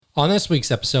On this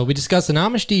week's episode, we discuss an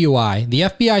Amish DUI, the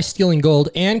FBI stealing gold,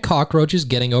 and cockroaches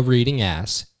getting overeating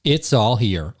ass. It's all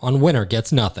here on Winner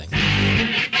Gets Nothing.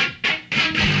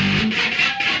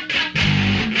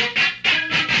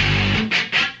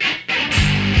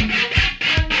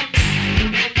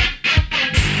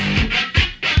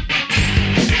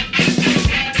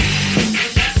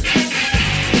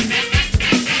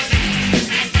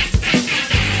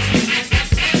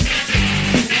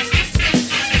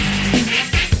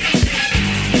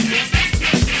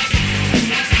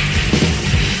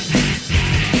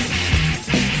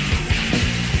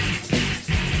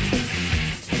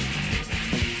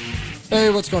 Hey,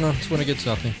 what's going on? It's Winner Gets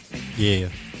Nothing. Yeah.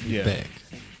 Back.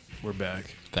 We're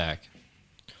back. Back.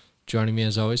 Joining me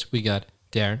as always, we got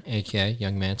Darren, a.k.a.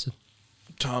 Young Manson.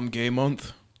 Tom Gay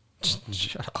Month.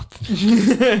 Shut up.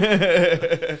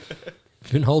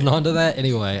 Been holding on to that?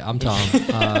 Anyway, I'm Tom.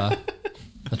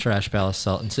 The Trash Palace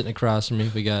Sultan. Sitting across from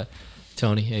me, we got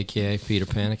Tony, a.k.a. Peter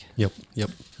Panic. Yep.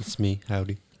 It's me.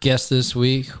 Howdy. Guest this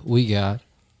week, we got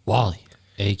Wally,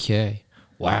 a.k.a.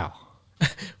 Wow.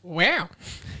 Wow.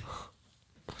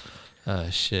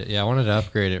 Shit. Yeah, I wanted to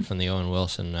upgrade it from the Owen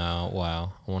Wilson.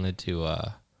 Wow. I wanted to,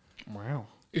 Wow.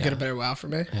 You got a better wow for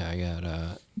me? yeah, I got,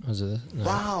 was it this? No.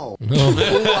 Wow. No.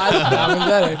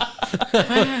 That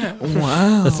better.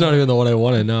 Wow. That's not even the one I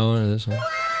wanted. No, I wanted this one.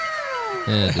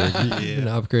 Yeah, dude. You can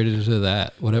upgrade it to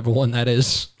that. Whatever one that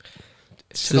is.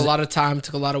 Took a lot of time,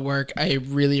 took a lot of work. I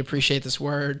really appreciate this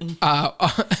word.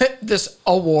 This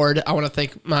award. I want to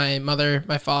thank my mother,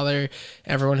 my father,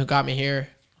 everyone who got me here.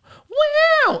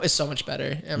 Wow! It's so much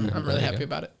better. I'm really happy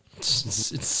about it.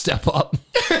 It's step up.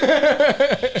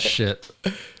 Shit.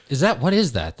 What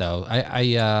is that though?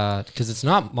 I because it's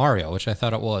not Mario, which I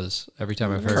thought it was every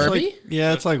time I've heard it. Kirby?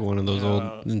 It's like one of those old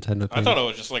Nintendo things. I thought it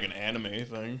was just like an anime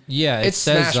thing. Yeah, it It's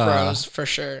says, Smash Bros. For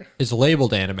sure. It's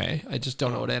labeled anime. I just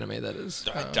don't know what anime that is.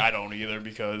 I don't either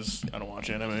because I don't watch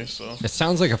anime, so. It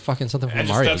sounds like a fucking something from I a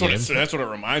just, Mario that's, game. that's what it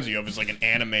reminds me of. It's like an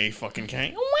anime fucking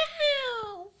king.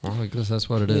 Wow. Well, I guess that's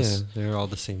what it Yeah, is. they're all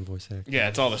the same voice actor. Yeah,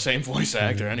 it's all the same voice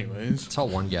actor anyways. It's all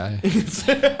one guy.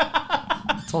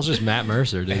 It's all just Matt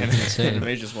Mercer, dude. It's insane.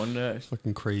 Anime just one day.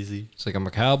 Fucking crazy. It's like I'm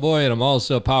a cowboy and I'm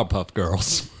also Powerpuff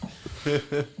Girls.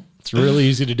 It's really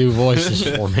easy to do voices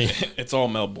for me. It's all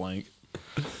Mel Blanc.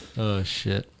 Oh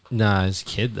shit. Nah, his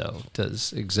kid though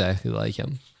does exactly like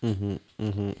him.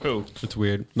 Who? It's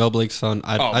weird. Mel Blanc's son.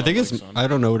 I Mel think it's. Blanc's son. I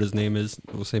don't know what his name is.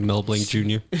 We'll say Mel Blanc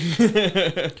Jr.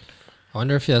 I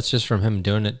wonder if that's just from him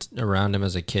doing it around him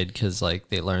as a kid, because like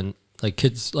they learn, like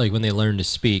kids, like when they learn to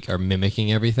speak, are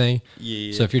mimicking everything.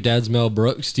 Yeah. So if your dad's Mel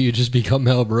Brooks, do you just become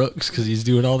Mel Brooks because he's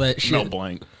doing all that shit? Mel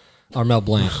Blanc. Or Mel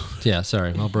Blanc. Yeah,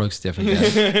 sorry, Mel Brooks, different guy.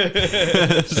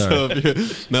 So if you're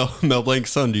Mel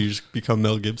Blanc's son, do you just become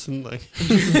Mel Gibson? Like,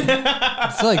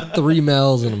 It's like 3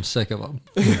 Mels, and I'm sick of them.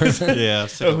 yeah.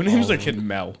 Oh, who names their kid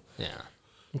Mel? Yeah.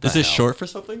 Is this short for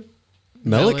something?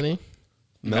 Melick? Melanie?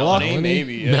 Melanie,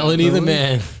 maybe. Yeah. Melanie the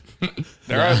man.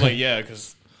 There are like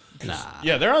because. Nah.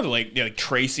 Yeah, there are like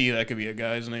Tracy. That could be a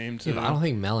guy's name too. Yeah, but I don't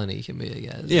think Melanie can be a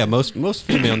guy. Yeah, most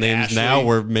female names Ashley. now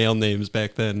were male names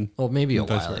back then. Well, maybe a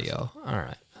Vice while versa. ago. All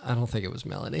right. I don't think it was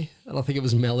Melanie. I don't think it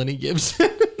was Melanie Gibson.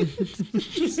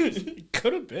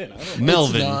 Could have been. I don't know.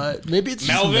 Melvin. Maybe it's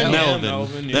Melvin? Just Melvin. Melvin.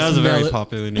 Melvin, yeah. That was a very Mel-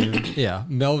 popular name. Yeah,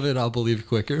 Melvin, I'll believe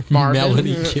quicker. Marvin?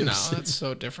 Melanie No, Gibson. that's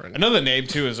so different. Another name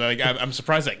too is like I'm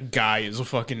surprised that Guy is a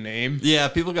fucking name. Yeah,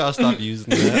 people gotta stop using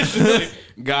that.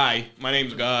 Guy, my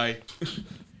name's Guy.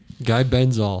 Guy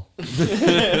Benzol.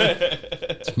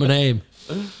 It's my name.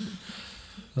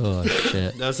 Oh,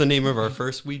 shit. That was the name of our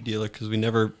first weed dealer because we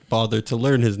never bothered to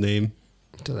learn his name.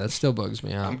 So that still bugs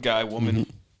me I'm out. Guy Woman.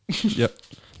 Yep.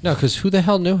 No, because who the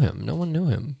hell knew him? No one knew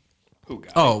him. Who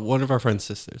Guy? Oh, one of our friend's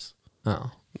sisters.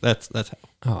 Oh. That's how.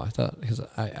 Oh, I thought, because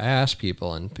I asked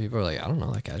people, and people were like, I don't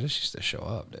know, that guy just used to show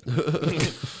up,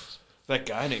 dude. That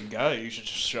guy named Guy. You should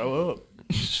just show up.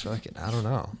 Just fucking, I don't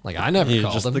know. Like, I never He's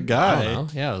called just him. the guy. I don't know.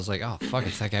 Yeah, I was like, oh, fuck,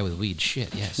 it's that guy with weed.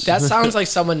 Shit, yes. That sounds like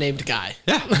someone named Guy.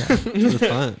 Yeah. It was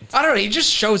fun. I don't know. He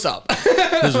just shows up.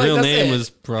 His Like, real that's name it. was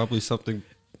probably something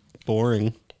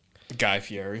boring. Guy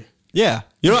Fieri. Yeah.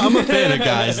 You know, I'm a fan of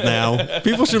guys now.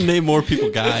 People should name more people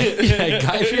Guy. Yeah,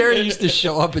 Guy Fieri used to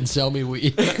show up and sell me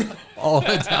weed all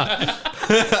the time.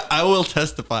 I will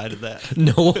testify to that.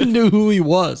 No one knew who he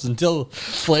was until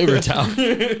Flavor Town.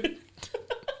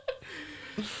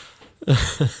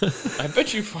 I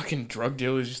bet you fucking drug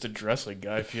dealers used to dress like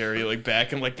Guy Fieri like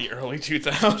back in like the early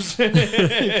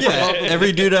 2000s. Yeah,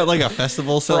 every dude at like a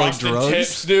festival selling Frosted drugs.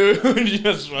 tips, dude.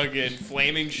 Just fucking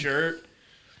flaming shirt.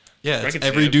 Yeah, I it's can see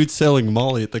every it. dude selling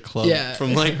Molly at the club Yeah.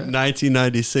 from like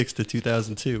 1996 to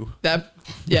 2002.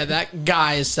 That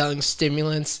guy is selling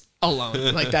stimulants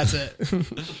alone. Like that's it.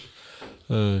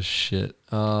 Oh shit.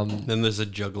 Then there's a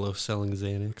juggalo selling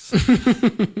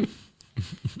Xanax.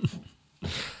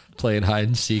 Playing hide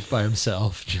and seek by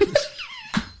himself.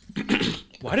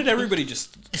 Why did everybody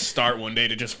just start one day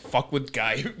to just fuck with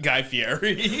Guy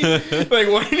Fieri? Like,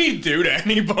 what did he do to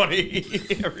anybody?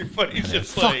 Everybody's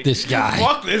just Fuck like, this guy.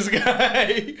 Fuck this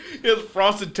guy. He has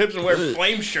frosted tips and wear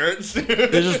flame shirts. There's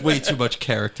just way too much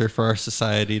character for our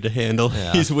society to handle.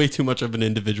 Yeah. He's way too much of an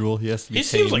individual. He has to be He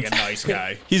seems tamed. like a nice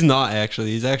guy. He's not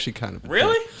actually. He's actually kind of a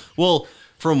Really? dick. Well,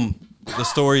 from the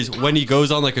stories, when he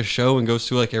goes on like a show and goes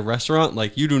to like a restaurant,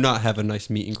 like you do not have a nice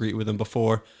meet and greet with him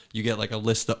before. You get like a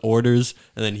list of orders,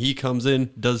 and then he comes in,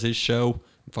 does his show,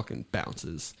 and fucking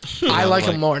bounces. I like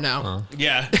him more now.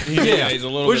 Yeah. He's a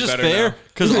little Which bit is better fair, now.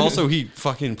 because also he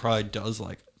fucking probably does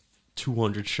like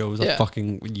 200 shows a Yeah.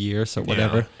 fucking year, so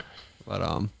whatever. But I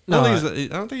don't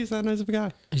think he's that nice of a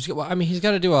guy. He's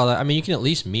got to do all that. I mean, you can at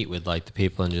least meet with like the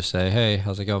people and just say, "Hey,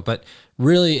 how's it going?" But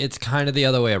really, it's kind of the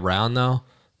other way around, though.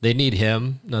 They need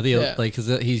him. No, Yeah. like because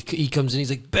he comes in,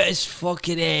 he's like, "Best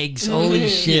fucking eggs, holy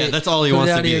shit!" Yeah, that's all he Come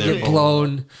wants to down be here, there get for.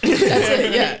 blown. That's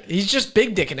it. Yeah, he's just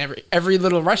big dick in every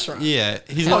little restaurant. Yeah,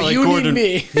 he's Oh, not like you need Gordon.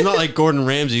 me. He's not like Gordon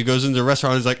Ramsay who goes into a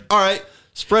restaurant and is like, "All right,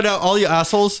 spread out all you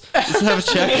assholes. Let's have a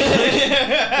check."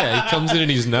 Yeah, he comes in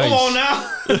and he's nice. Come on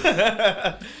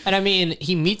now. And I mean,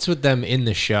 he meets with them in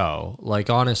the show. Like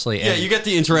honestly, Yeah, and- you get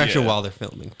the interaction Yeah. while they're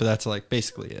filming, but that's like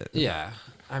basically it. Yeah.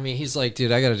 I mean, he's like,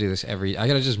 dude, I got to do this I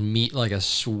got to just meet like a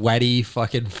sweaty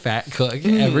fucking fat cook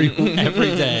every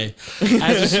day.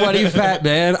 As a sweaty fat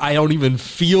man, I don't even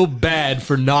feel bad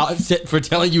for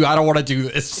telling you I don't want to do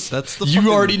this. That's the you fucking-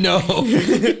 already know.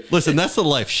 Listen, that's the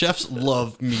life. Chefs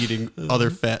love meeting other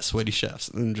fat, sweaty chefs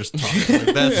and just talking.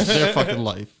 Like, that's their fucking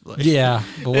life. Like, Yeah,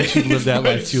 but once you've lived that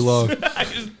life too long. I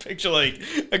just picture like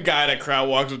a guy in a crowd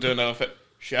walks up to another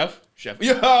chef. Yo,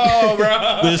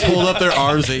 bro. they just hold up their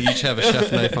arms. They each have a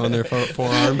chef knife on their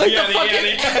forearm. They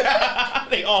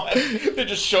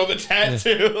just show the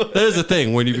tattoo. That is the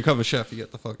thing. When you become a chef, you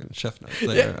get the fucking chef knife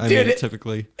there. Yeah, I dude, mean,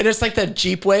 typically. And it's like that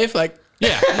Jeep wave, like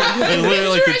Yeah, it's literally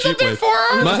like the raise up Jeep their wave.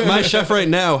 forearms? My chef right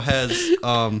now has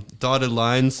dotted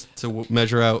lines to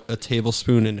measure out a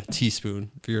tablespoon and a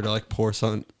teaspoon if you were to like pour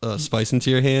some spice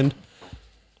into your hand.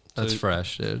 That's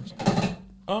fresh, dude.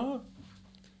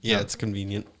 Yeah, it's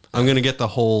convenient. I'm gonna get the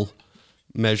whole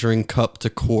measuring cup to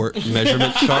quart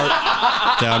measurement chart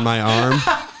down my arm,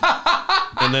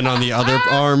 and then on the other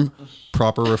arm,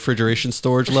 proper refrigeration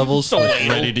storage levels, like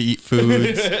ready to eat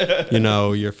foods. You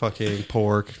know, your fucking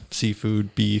pork,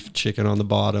 seafood, beef, chicken on the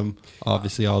bottom.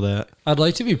 Obviously, all that. I'd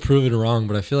like to be proven wrong,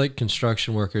 but I feel like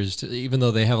construction workers, even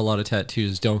though they have a lot of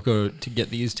tattoos, don't go to get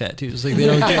these tattoos. Like they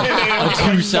don't get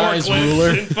a two-size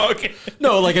ruler.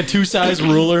 No, like a two-size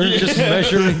ruler, just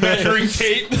measuring. Measuring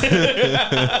tape.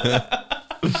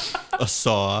 A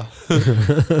saw.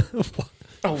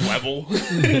 A level.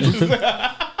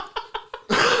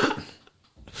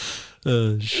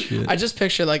 Oh shit! I just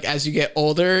picture like as you get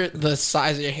older, the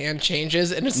size of your hand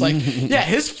changes, and it's like, yeah,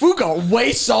 his food got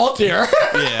way saltier.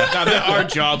 Yeah. Now there are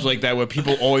jobs like that where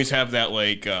people always have that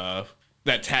like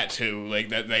that tattoo, like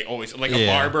that they always like a Yeah.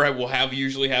 barber will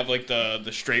usually have like the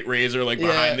straight razor like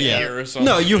behind the Yeah. ear or something.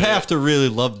 No, you have to really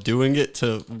love doing it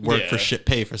to work for Yeah. shit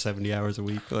pay for 70 hours a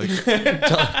week. Like,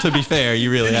 to be fair, you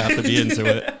really have to be into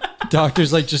it.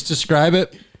 Doctor's like, just describe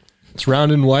it. It's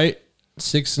round and white.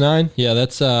 6'9". Yeah,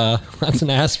 that's an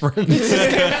aspirin.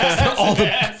 All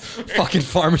the fucking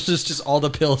pharmacist, just all the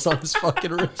pills on his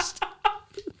fucking wrist.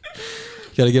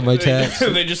 Gotta get my tats.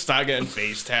 They just start getting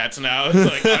face tats now. It's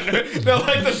like they're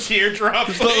like the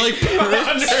teardrops like,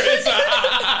 under his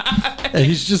eye. And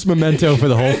he's just memento for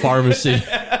the whole pharmacy.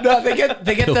 No, they get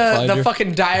He'll find the her.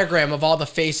 fucking diagram of all the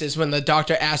faces when the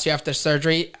doctor asks you after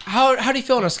surgery. How do you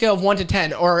feel on a scale of 1 to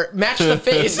 10, or match the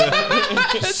face?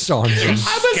 Songs. I'm a 7.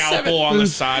 Scalpel on the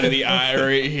side of the eye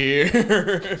right here.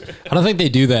 I don't think they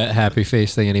do that happy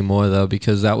face thing anymore though,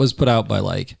 because that was put out by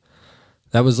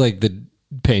that was like the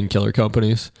painkiller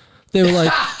companies. They were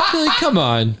like, come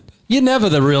on. You're never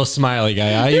the real smiley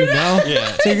guy, are you? No?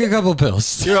 Yeah. Take a couple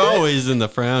pills. You're always in the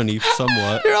frowny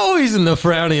somewhat. You're always in the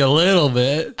frowny a little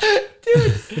bit.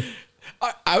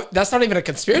 That's not even a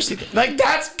conspiracy thing. Like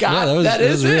that's Yeah, God. that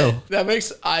Is was it. real. That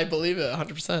makes I believe it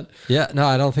 100%. Yeah, no,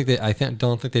 I don't think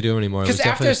don't think they do them anymore. It was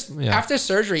Because definitely- yeah. after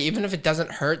surgery, even if it doesn't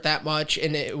hurt that much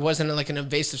and it wasn't like an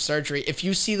invasive surgery, if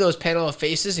you see those panel of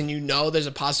faces and you know there's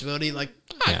a possibility, like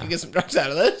I Yeah. can get some drugs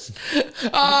out of this.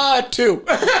 2.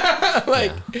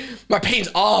 My pain's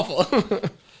awful.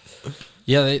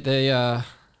 Yeah, they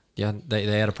Yeah, they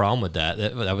had a problem with that.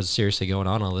 That was seriously going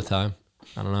on all the time.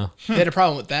 I don't know. They had a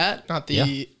problem with that, not the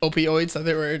Yeah. opioids that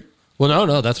they were. Well,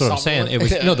 no, that's what I'm saying. Solving It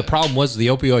was it. no. The problem was the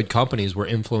opioid companies were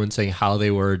influencing how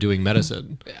they were doing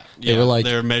medicine. Yeah. They were like,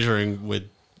 they're measuring with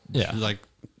Yeah. like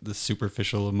the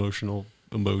superficial emotional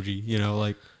emoji, you know,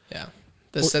 like Yeah.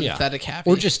 The synthetic happy.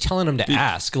 or just telling them to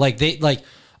ask.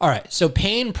 All right, so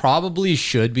pain probably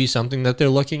should be something that they're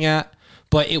looking at,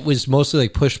 but it was mostly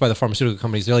like pushed by the pharmaceutical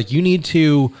companies. They're like, you need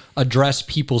to address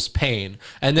people's pain.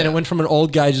 And then it went from an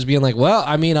old guy just being like, well,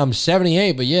 I mean, I'm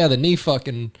 78, but yeah, the knee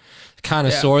fucking kind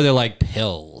of Yeah. sore. They're like,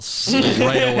 pills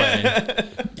right away.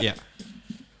 yeah.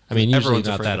 I mean, usually Everyone's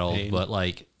not afraid that of old, pain. but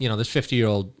like, there's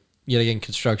 50-year-old, yet again,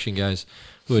 construction guys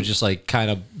who are just like kind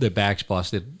of their backs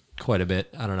busted quite a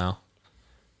bit. I don't know.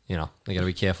 They got to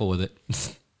be careful with it.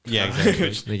 Yeah, exactly.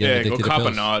 They get Yeah, addicted go to cop a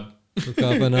pills. nod. Go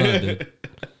cop a nod, dude.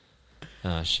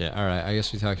 Oh, shit. All right. I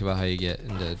guess we talked about how you get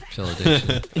into pill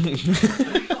addiction.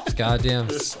 It's goddamn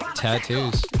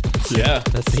tattoos. Yeah.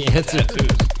 That's the answer.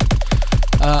 Tattoos.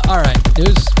 All right.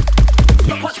 News.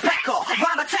 Punch back up,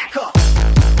 rhyme attacker.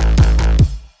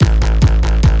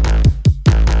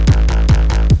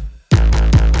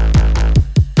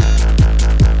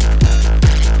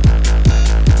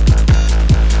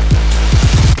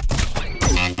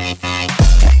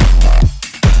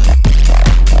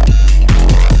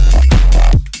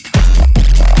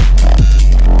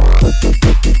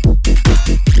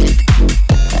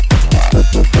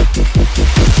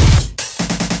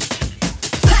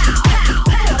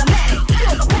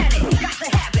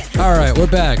 All right. We're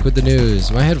back with the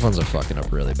news. My headphones are fucking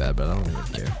up really bad, but I don't even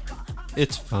care.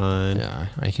 It's fine. Yeah.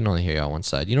 I can only hear you on one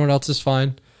side. You know what else is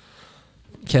fine?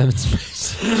 Kevin's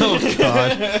face. Oh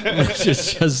god. Which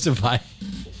is justified.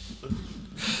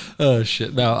 Oh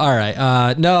shit. No. All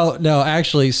right. No,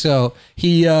 actually, so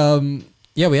he we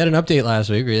had an update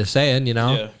last week. We were saying,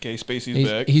 Yeah, Gay Spacey's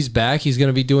back. He's back. He's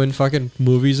gonna be doing fucking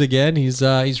movies again. He's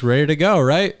ready to go,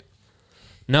 right?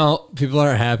 No, people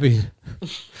aren't happy.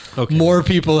 Okay. More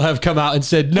people have come out and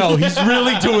said, no, he's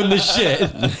really doing the shit.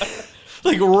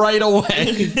 Like right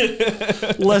away.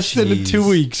 Less than Jeez. 2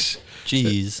 weeks.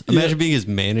 Jeez. Imagine being his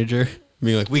manager.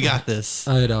 Being like, we got this.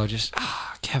 I know, just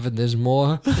Kevin, there's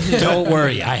more. Don't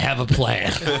worry, I have a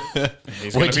plan.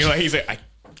 He's gonna be like, he's like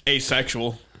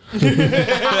asexual. Not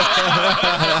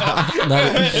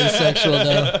asexual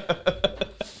though.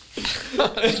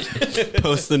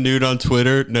 Post the nude on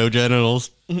Twitter, no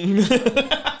genitals.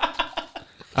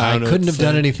 I don't know couldn't what have to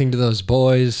done say. anything to those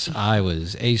boys. I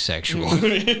was asexual.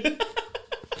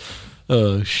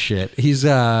 Oh shit. He's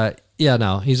I don't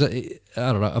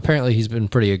know. Apparently he's been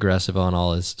pretty aggressive on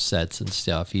all his sets and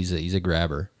stuff. He's a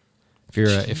grabber.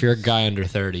 If you're a guy under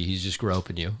 30, he's just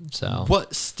groping you. So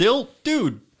What? Still?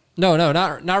 Dude. No,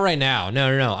 not right now.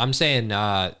 No. I'm saying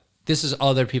this is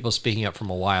other people speaking up from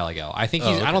a while ago. I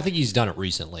don't think he's done it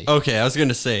recently. Okay, I was going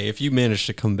to say, if you manage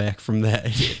to come back from that,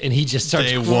 And he just starts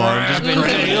day one, just grabbing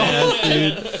grabbing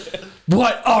ass, dude.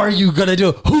 What are you gonna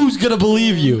do? Who's gonna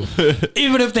believe you?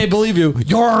 Even if they believe you,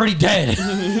 you're already dead.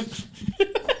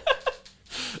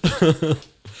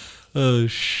 Oh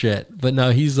shit! But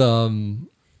no, he's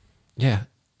yeah.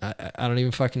 I don't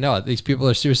even fucking know. These people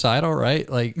are suicidal, right?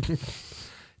 Like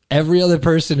every other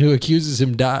person who accuses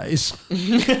him dies.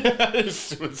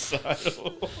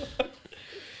 Suicidal.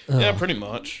 Yeah, pretty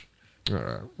much.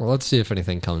 Well, let's see if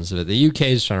anything comes of it. The UK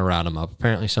is trying to round him up.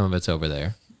 Apparently, some of it's over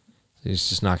there. He's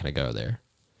just not going to go there.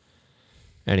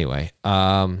 Anyway,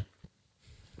 another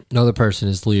person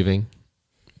is leaving.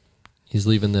 He's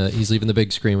leaving the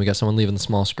big screen. We got someone leaving the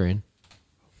small screen.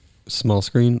 Small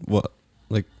screen? What?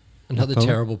 Like, Another Oh.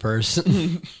 terrible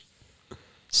person.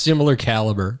 Similar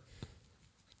caliber.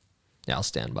 Yeah, I'll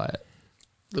stand by it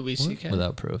Louis C.K.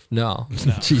 without proof. No,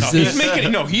 No, Jesus. he's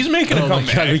making a Oh my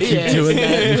comeback. God, we keep Yeah. doing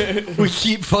that. We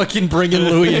keep fucking bringing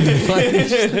Louis into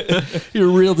the fight. He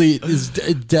really is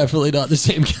definitely not the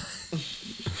same guy.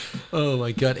 Oh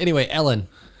my God. Anyway, Ellen.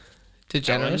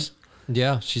 DeGeneres.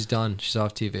 Yeah, she's done. She's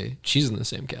off TV. She's in the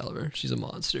same caliber. She's a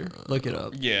monster. Look it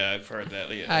up. Yeah, I've heard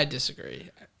that. Yeah. I disagree.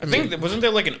 I think wasn't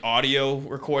there like an audio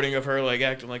recording of her like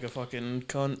acting like a fucking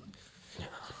cunt?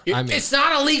 I mean- It's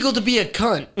not illegal to be a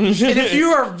cunt. And if you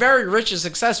are very rich and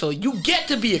successful, you get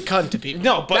to be a cunt to people.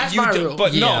 No, but That's you my do, rule.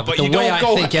 but Yeah, no, but but the you way don't I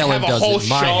go think Ellen have a does whole it in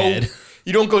my show. head.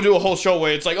 You don't go do a whole show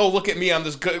where it's like, oh, look at me, I'm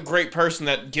this great person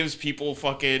that gives people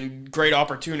fucking great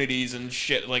opportunities and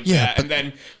shit like Yeah, that, but- and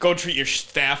then go treat your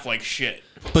staff like shit.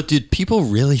 but did people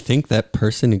really think that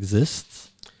person exists?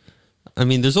 I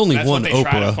mean, there's only That's one what they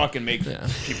try to Oprah. fucking make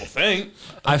people think.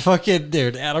 I fucking,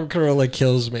 dude, Adam Carolla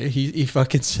kills me. He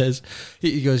fucking says,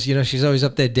 he goes, she's always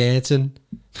up there dancing.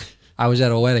 I was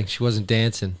at a wedding. She wasn't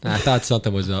dancing. I thought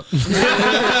something was up.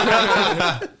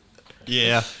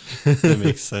 Yeah, that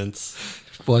makes sense.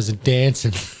 Wasn't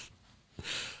dancing.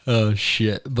 Oh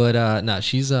shit! But no,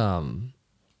 she's I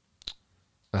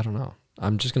don't know.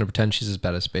 I'm just gonna pretend she's as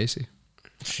bad as Spacey.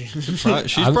 She's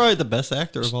probably the best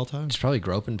actor of all time. She's probably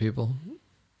groping people.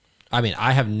 I mean,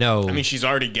 I have no. I mean, she's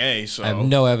already gay, so. I have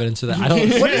no evidence of that. I don't.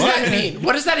 What does that mean?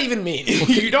 What does that even mean?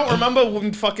 You don't remember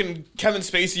when fucking Kevin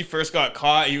Spacey first got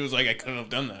caught? He was like, I couldn't have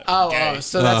done that. I'm gay.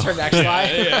 So that's her next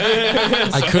lie.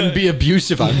 I couldn't be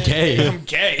abusive. I'm gay. I'm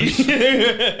gay.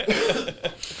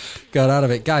 Got out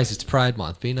of it, guys. It's Pride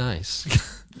Month. Be nice.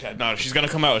 Yeah, no, she's gonna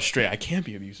come out as straight. I can't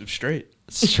be abusive straight.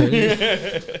 Straight.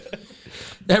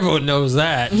 Everyone knows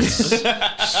that.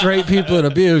 Straight people and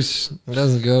abuse, it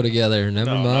doesn't go together. Never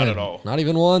No, mind. not at all. Not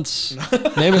even once.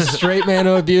 Name a straight man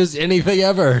who abused anything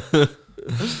ever.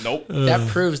 Nope. That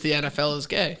proves the NFL is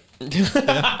gay.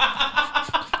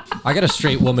 I got a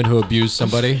straight woman who abused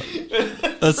somebody.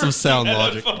 That's some sound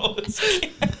logic.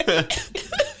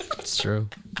 It's true.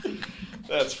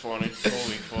 That's funny.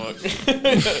 Holy fuck.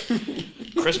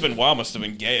 Chris Benoit must have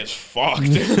been gay as fuck.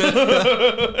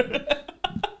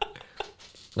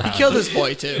 He killed his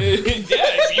boy too.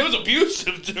 Yeah, he was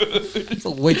abusive, dude. It's a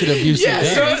wicked abusive Yeah, guy.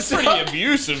 so- That's pretty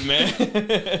abusive, man.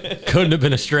 Couldn't have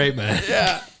been a straight man.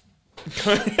 Yeah.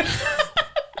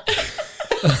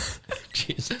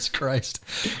 Jesus Christ.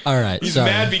 All right. He's sorry.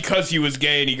 mad because he was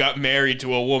gay and he got married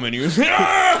to a woman. He was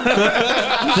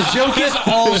The joke is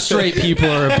all straight people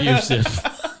are abusive.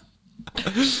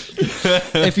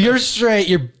 If you're straight,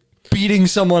 you're beating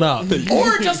someone up.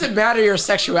 Or it doesn't matter your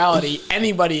sexuality.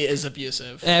 Anybody is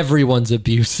abusive. Everyone's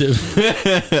abusive.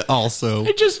 Also,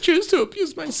 I just choose to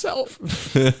abuse myself.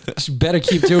 You better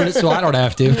keep doing it so I don't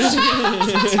have to.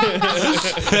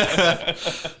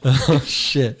 Oh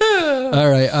shit. All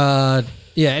right.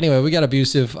 Yeah, anyway, we got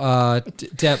abusive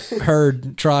Depp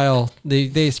Heard trial.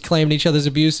 They claimed each other's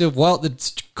abusive. Well, the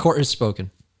court has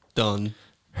spoken. done.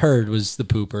 Heard was the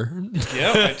pooper.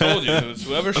 Yep, I told you. It was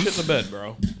whoever shit the bed,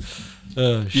 bro.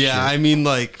 Oh, shit. Yeah, I mean,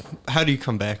 like, how do you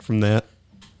come back from that?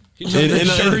 The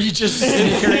jury just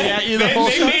sneering at you the They, whole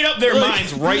they time. made up their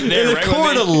minds right there. In a right when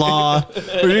court they- of law,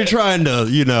 where you're trying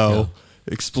to,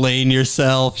 explain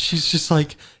yourself. She's just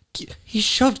like, he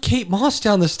shoved Kate Moss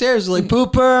down the stairs like,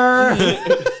 pooper.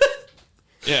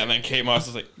 Yeah, and then Kate Moss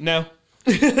was like, no.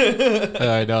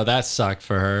 I know, that sucked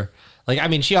for her. Like, I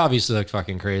mean, she obviously looked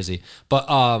fucking crazy. But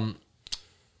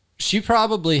she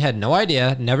probably had no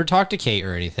idea, never talked to Kate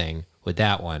or anything with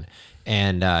that one.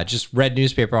 And just read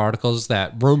newspaper articles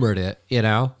that rumored it,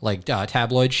 like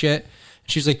tabloid shit.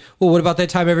 She's like, well, what about that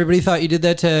time everybody thought you did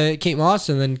that to Kate Moss?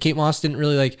 And then Kate Moss didn't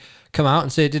really, like, come out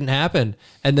and say it didn't happen.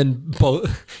 And then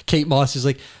Kate Moss is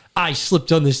like, I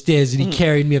slipped on the stairs and he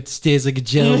carried me up the stairs like a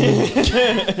gentleman.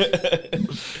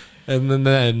 And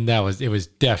then it was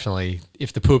definitely,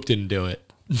 if the poop didn't do it,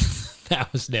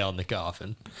 that was nailed in the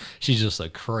coffin. She just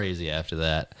looked crazy after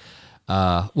that.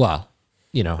 Well,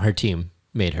 her team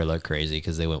made her look crazy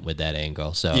because they went with that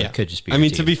angle. So it could just be. I her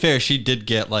mean, team. to be fair, she did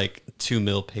get like $2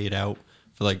 million paid out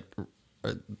for like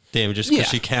damages because Yeah.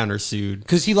 she countersued.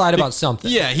 because he lied about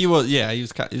something. Yeah, he was. Yeah, he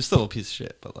was still a piece of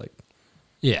shit, but like,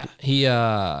 Yeah,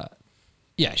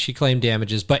 she claimed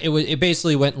damages, but it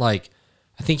basically went like,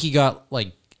 I think he got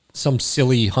like some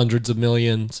silly hundreds of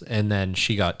millions, and then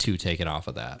she got 2 taken off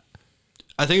of that.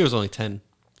 I think it was only 10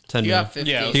 You mil. got 50.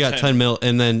 Yeah, it was He got 10 mil,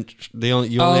 and then you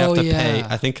only have to pay. yeah.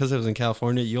 I think because it was in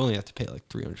California, you only have to pay like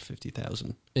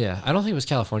 $350,000. Yeah, I don't think it was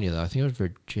California though. I think it was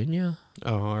Virginia.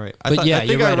 Oh, all right. But yeah, I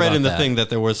think you're I right read about in the that. thing that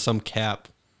there was some cap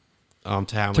to how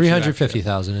much. you actually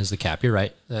 350,000 is the cap. You're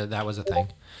right. That was a thing.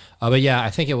 But yeah, I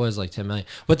think it was like 10 million.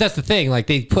 But that's the thing. Like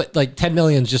they put like 10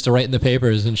 million just to write in the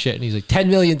papers and shit. And he's like $10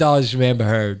 million from Amber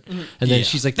Heard. And then Yeah.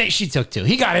 she's like, she took 2.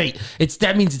 He got 8.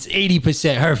 That means it's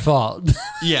 80% her fault.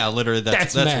 Yeah, literally.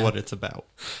 That's That's mad. what it's about.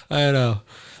 I know.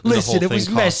 And the Listen, whole it was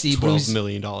thing cost messy, but it $12 was,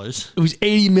 million. it was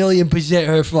 80 million%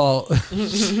 her fault.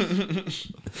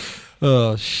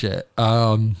 Oh shit.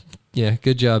 Yeah,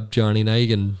 good job, Johnny. Now you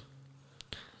can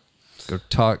go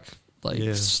talk like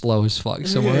Yeah. slow as fuck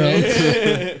somewhere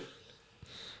else.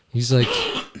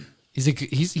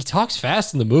 He talks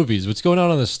fast in the movies. What's going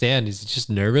on the stand? He's just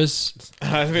nervous.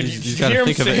 I mean, He's you gotta hear him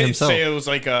think of it himself. say it was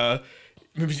like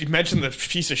he mentioned the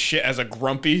piece of shit as a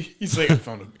grumpy. He's like,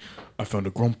 I found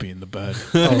a grumpy in the bed.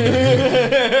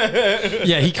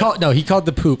 Yeah, he called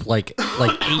the poop like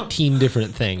 18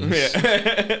 different things.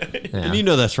 And you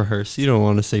know that's rehearsed. You don't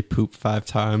want to say poop 5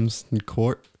 times in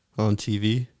court on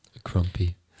TV.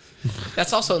 Grumpy.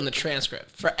 That's also in the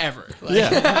transcript forever. Like,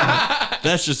 Yeah.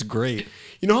 That's just great.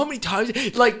 You know how many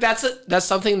times? Like that's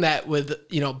something that with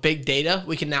big data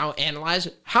we can now analyze.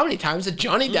 How many times did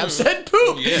Johnny Depp said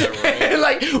poop? Yeah, right. And,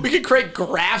 like we could create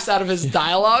graphs out of his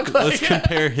dialogue. Let's Like,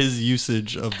 compare his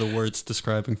usage of the words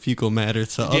describing fecal matter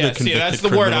to other Yeah, convicted see, that's the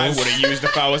word I criminals. would have used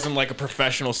if I was in like a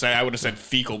professional setting. I would have said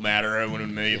fecal matter. I would have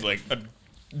made like a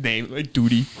name like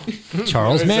duty.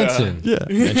 Charles Manson. Yeah.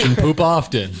 Mention poop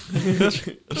often.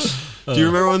 Do you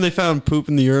remember when they found poop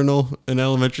in the urinal in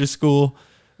elementary school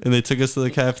and they took us to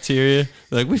the cafeteria?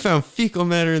 They're like, we found fecal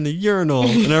matter in the urinal.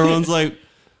 And everyone's like,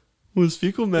 what does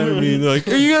fecal matter mean? They're like,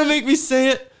 are you going to make me say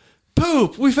it?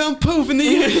 Poop. We found poop in the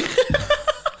urinal.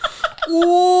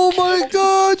 Oh my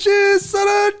God, you said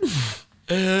it.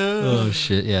 Oh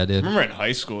shit, yeah, dude. Remember in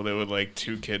high school there were like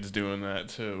 2 kids doing that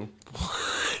too.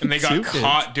 And they got 2 kids?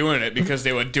 caught doing it because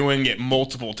they were doing it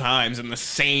multiple times in the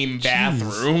same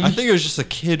bathroom. I think it was just a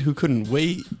kid who couldn't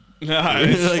wait. Nah,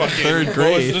 it's Like fucking, 3rd What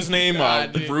grade. was his name?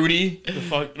 God, dude. Rudy. The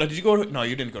fuck? Did you go to? No,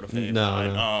 you didn't go to Fade. No,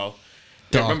 no. Oh,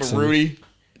 yeah, remember Dachshund. Rudy?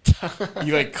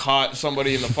 You like caught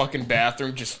somebody in the fucking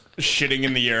bathroom just shitting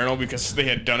in the urinal because they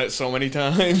had done it so many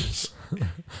times.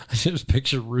 I just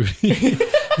picture Rudy,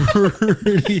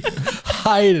 Rudy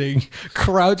hiding,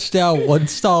 crouched down, one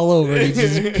stall over, and he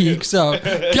just peeks out.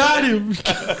 Got him!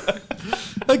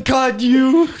 I got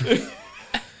you!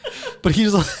 But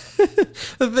he's like,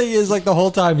 the thing is, like, the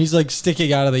whole time he's like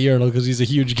sticking out of the urinal because he's a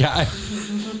huge guy.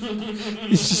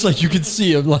 He's just like, you can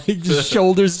see him, like, just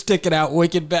shoulders sticking out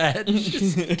wicked bad. You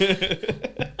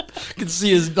can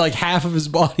see his, like, half of his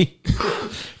body.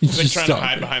 He's Like just trying to stuck.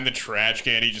 hide behind the trash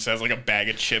can. He just has like a bag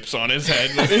of chips on his head.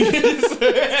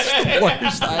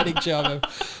 Worst hiding job ever.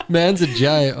 Man's a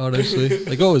giant, honestly.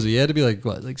 Like, what was he? He had to be like,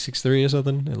 what, like 6'3" or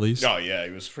something, at least? Oh yeah,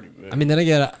 he was pretty big. I mean, then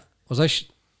again, was I?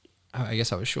 I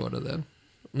guess I was shorter then.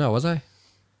 No, was I?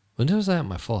 When was I at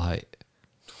my full height?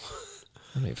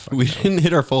 I mean, fuck We no. didn't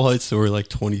hit our full height, so we're like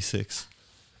 26.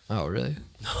 Oh, really?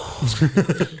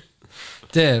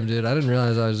 Damn, dude, I didn't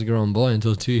realize I was a grown boy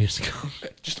until 2 years ago.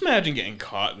 Just imagine getting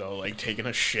caught though, like taking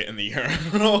a shit in the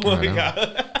urinal. Like,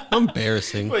 How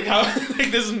embarrassing. like how?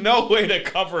 Like there's no way to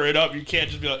cover it up. You can't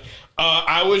just be like,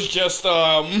 I was just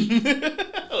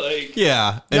like.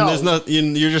 Yeah, and No. there's not.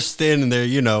 You're just standing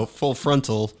there, full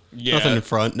frontal, Yeah. nothing in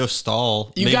front, no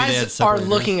stall. you Maybe they had guys are separate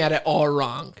looking at it all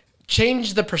wrong.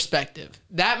 Change the perspective.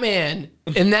 That man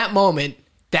in that moment.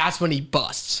 That's when he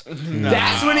busts.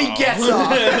 That's when he gets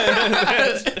off.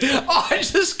 Oh, I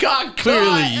just got Clearly,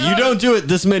 caught. you don't do it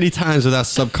this many times without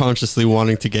subconsciously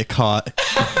wanting to get caught.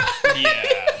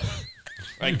 Yeah,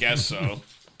 I guess so.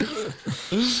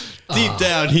 Deep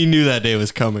down, he knew that day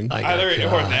was coming. Either or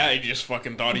that, he just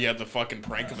fucking thought he had the fucking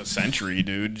prank of the century,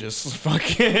 dude. Just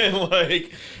fucking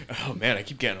like, oh man, I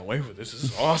keep getting away with this. This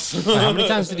is awesome. How many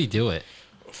times did he do it?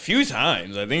 A few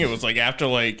times. I think it was like after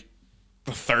like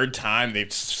the 3rd time they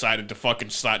decided to fucking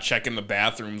start checking the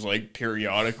bathrooms like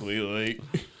periodically. Like,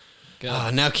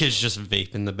 Now kids just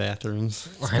vape in the bathrooms.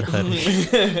 It's I know.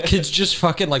 pathetic. Kids just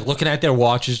fucking like looking at their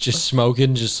watches, just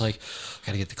smoking, just like,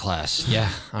 gotta get to class. Yeah,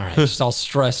 all right. Just all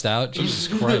stressed out. Jesus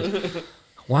Christ.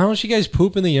 Why don't you guys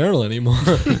poop in the urinal anymore?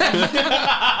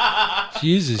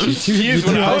 Jesus, you're too, you're Jeez,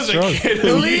 when too I high was a strung. kid,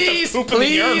 Please,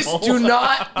 please do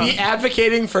not be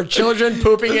advocating for children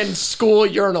pooping in school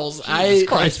urinals.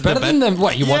 It's better than them.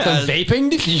 What, you want them Yeah. vaping?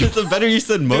 It's better you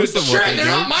said most of Sure, what they they're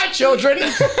do. not my children.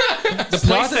 The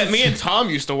place that me and Tom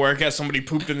used to work at, somebody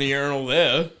pooped in the urinal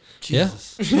there. Yeah.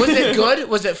 Was it good?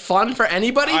 Was it fun for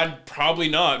anybody? I'd probably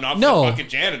not for No. the fucking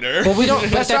janitor. But we don't.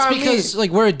 But That's that's what I because like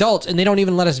we're adults and they don't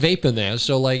even let us vape in there.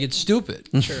 So like it's stupid.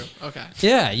 True. Okay.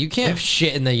 Yeah, you can't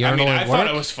shit in the I urinal mean, I at thought work.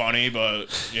 it was funny, but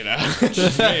it's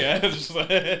just me. It's just like-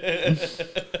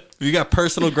 If you got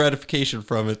personal gratification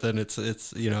from it, then it's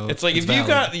It's like if you valid.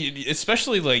 got,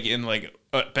 especially like in like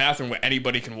a bathroom where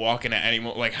anybody can walk in at any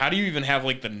moment. Like, how do you even have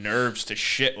like the nerves to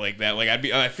shit like that? Like,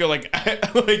 I feel like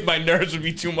like my nerves would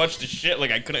be too much to shit.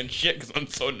 Like, I couldn't shit because I'm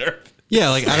so nervous. Yeah,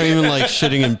 like I don't even like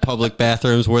shitting in public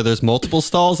bathrooms where there's multiple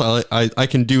stalls. I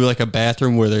can do like a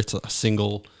bathroom where there's a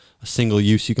single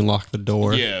use. You can lock the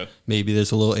door. Yeah. Maybe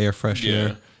there's a little air freshener.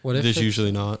 Yeah. What if there's it's-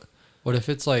 usually not. What if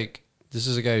it's like this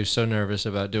is a guy who's so nervous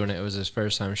about doing it? It was his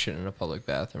first time shitting in a public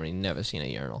bathroom and he'd never seen a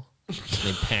urinal. And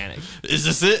he panicked. Is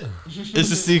this it? Is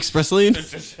this the express lane? Is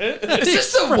this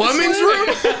the women's room?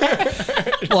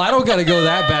 Well, I don't gotta go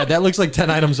that bad. That looks like 10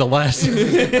 items or less.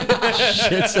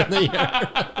 Shits in the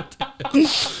urinal.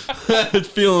 It's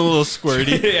feeling a little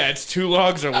squirty. Yeah, it's 2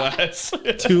 logs or less.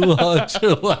 2 logs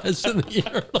or less in the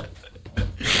urinal.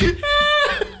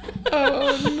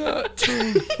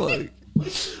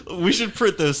 We should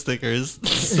print those stickers.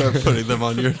 Start putting them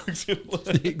on your.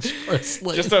 Express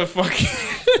lane. Just a fucking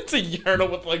it's a urinal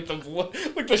with like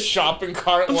the shopping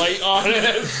cart light on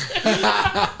it.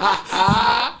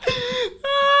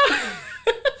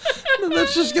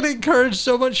 That's just gonna encourage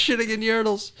so much shitting in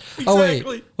urinals. Oh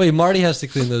Exactly. wait, Marty has to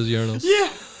clean those urinals. Yeah.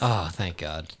 Oh, thank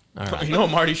God. All right, You know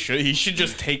what Marty should? He should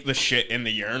just take the shit in the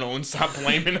urinal and stop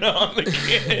blaming it on the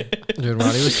kid. dude.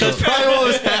 Marty was so Probably what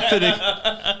was happening.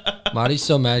 Marty's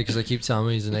so mad because I keep telling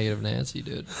him he's a negative Nancy,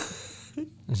 dude.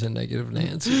 He's a negative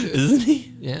Nancy, dude. Isn't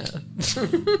he? Yeah.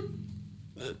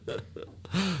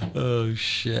 Oh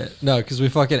shit. No, because we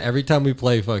fucking every time we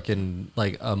play fucking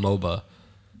like a MOBA,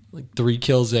 like 3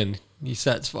 kills in, he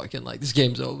sets fucking like this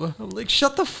game's over. I'm like,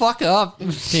 shut the fuck up.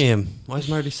 Damn. Why does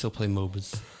Marty still play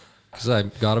MOBAs? Because I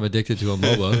got him addicted to a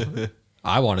MOBA.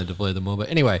 I wanted to play the MOBA.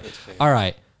 Anyway, all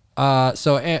right.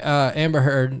 So Amber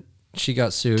Heard, she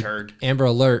got sued. Turd. Amber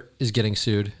Alert is getting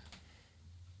sued.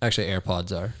 Actually,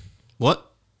 AirPods are What?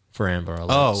 for Amber Alerts.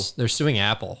 Oh. They're suing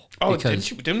Apple. Oh, because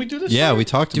didn't we do this? Yeah, already? we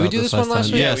talked Did we about do this this one last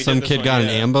time. week? Yeah, Yeah, we some did this kid one, got yeah.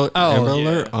 an Amber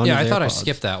Alert on yeah, I his thought I AirPods.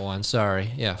 skipped that one. Sorry.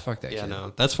 Yeah, fuck that Yeah, kid.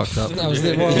 no, that's fucked up. That was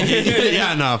the one.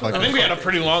 Yeah, no, fuck I think up. we had a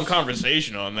pretty long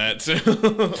conversation on that too.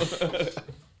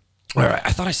 All right,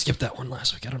 I thought I skipped that one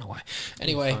last week. I don't know why.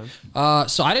 Anyway,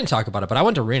 so I didn't talk about it, but I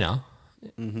went to Reno.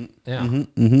 Yeah.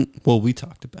 Well, we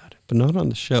talked about it, but not on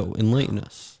the show. Enlighten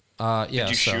us. Yeah. Did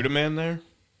you so- shoot a man there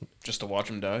just to watch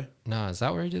him die? No, is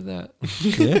that where he did that?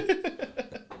 Yeah.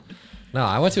 No,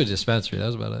 I went to a dispensary. That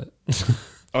was about it.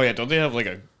 Oh yeah, don't they have like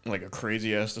a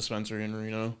crazy ass dispensary in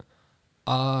Reno?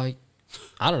 I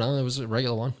don't know. It was a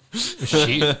regular one. It was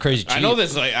cheap, crazy cheap. I know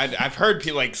this. Like I've heard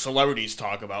like celebrities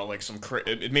talk about like some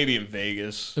maybe in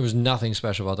Vegas. There was nothing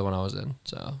special about the one I was in,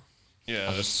 so Yeah,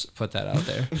 I'll just put that out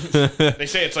there. they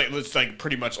say it's like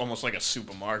pretty much almost like a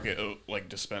supermarket, like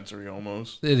dispensary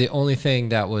almost. The only thing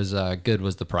that was good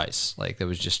was the price. Like it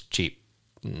was just cheap.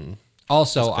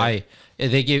 Also,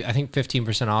 they gave I think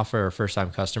 15% off for a first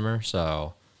time customer.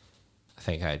 So I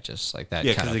think I just like that.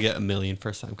 Yeah, kind because of they get 1 million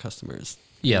first-time customers.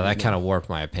 yeah, that kind of warped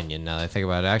my opinion. Now that I think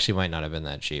about it, it actually might not have been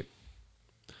that cheap.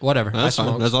 Whatever. That's I fine.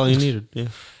 smoked. That's all you needed. Yeah.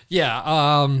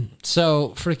 Yeah.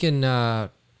 So freaking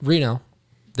Reno,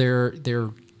 they're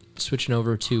switching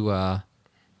over to well,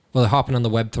 they're hopping on the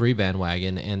Web3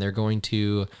 bandwagon, and they're going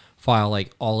to file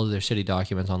like all of their city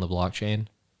documents on the blockchain,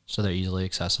 so they're easily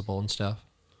accessible and stuff.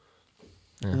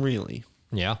 Really?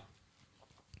 Yeah.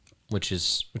 Which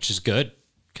is good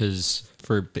because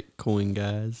For Bitcoin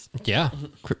guys, yeah.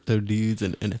 crypto dudes,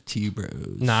 and NFT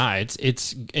bros. Nah,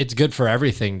 it's good for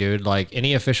everything, dude. Like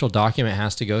any official document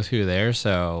has to go through there,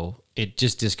 so it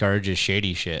just discourages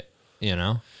shady shit, you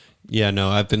know? Yeah, no,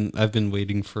 I've been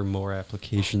waiting for more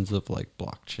applications of like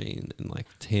blockchain in like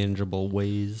tangible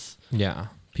ways. Yeah.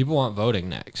 People want voting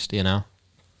next, you know?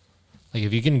 Like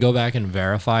if you can go back and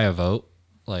verify a vote,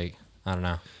 like I don't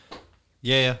know.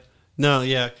 Yeah. No,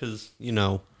 yeah, because you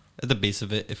know, at the base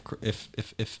of it, if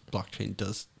blockchain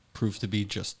does prove to be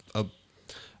just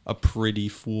a pretty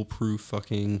foolproof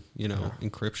fucking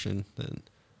encryption, then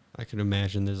I can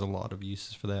imagine there's a lot of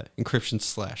uses for that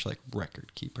encryption / like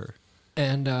record keeper.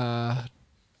 And I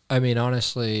mean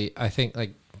honestly, I think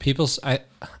like people's I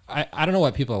don't know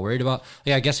what people are worried about.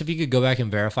 Like I guess if you could go back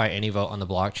and verify any vote on the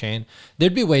blockchain,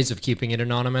 there'd be ways of keeping it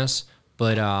anonymous,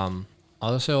 but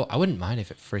also I wouldn't mind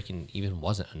if it freaking even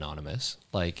wasn't anonymous.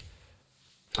 Like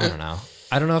I don't know.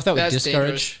 I don't know if that would That's discourage.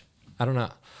 dangerous. I don't know.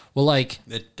 Well, like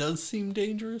It does seem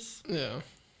dangerous. Yeah.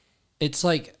 it's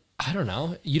like I don't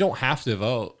know. You don't have to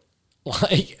vote.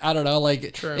 Like I don't know.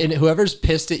 Like True. and whoever's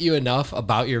pissed at you enough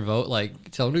about your vote,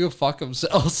 like tell them to go fuck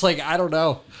themselves. Like I don't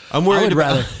know. I'm worried I would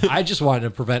about- rather. I just wanted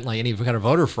to prevent like any kind of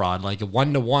voter fraud, like a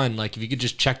 1-to-1. Like if you could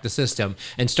just check the system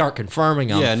and start confirming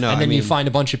them. Yeah, no, And then I you mean- find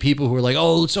a bunch of people who are like,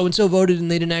 oh, so and so voted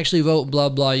and they didn't actually vote. Blah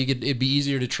blah. It'd be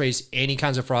easier to trace any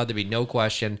kinds of fraud. There'd be no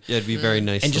question. Yeah, it'd be very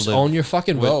nice And to just live own your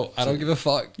fucking with- vote. I don't give a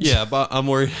fuck. Yeah, but I'm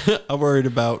worried. I'm worried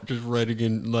about just writing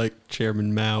in like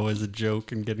Chairman Mao as a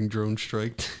joke and getting drone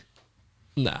striked.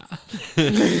 Nah.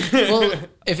 Well,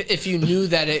 if you knew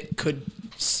that it could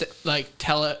like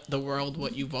tell the world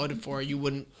what you voted for, you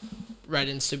wouldn't write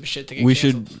in stupid shit to get We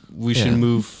canceled. Yeah. should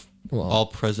move Well- all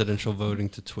presidential voting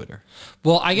to Twitter.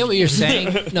 Well, I get what you're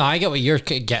saying. No, I get what you're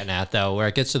getting at though, where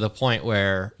it gets to the point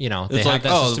where they It's have like,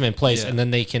 that oh, system in place, yeah. and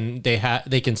then they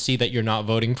can see that you're not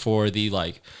voting for the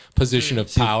like position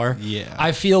of power. yeah.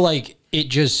 I feel like it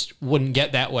just wouldn't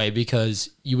get that way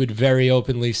because you would very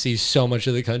openly see so much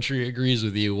of the country agrees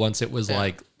with you once it was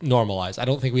like normalized. I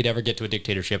don't think we'd ever get to a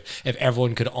dictatorship if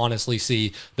everyone could honestly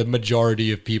see the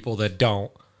majority of people that don't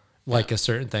like a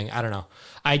certain thing. I don't know.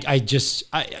 I just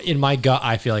in my gut,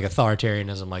 I feel like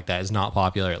authoritarianism like that is not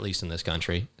popular, at least in this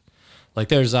country. Like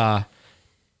there's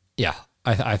yeah,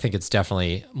 I think it's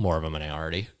definitely more of a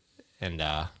minority, and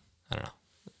I don't know.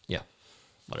 Yeah,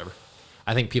 whatever.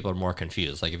 I think people are more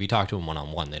confused. Like if you talk to them one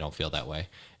on one, they don't feel that way,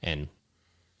 and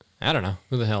I don't know.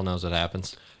 Who the hell knows what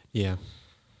happens? Yeah.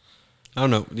 I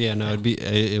don't know. Yeah, no,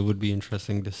 it would be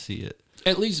interesting to see it.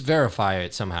 At least verify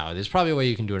it somehow. There's probably a way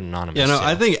you can do it anonymous. Yeah, no, too.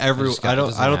 I think It doesn't I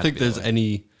don't have think to be there's that way.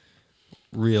 any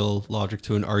real logic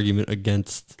to an argument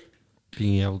against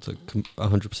being able to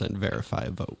 100% verify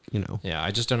a vote, you know. Yeah,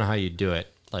 I just don't know how you do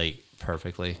it like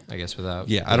perfectly. I guess without.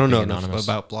 Yeah, I don't know being enough anonymous.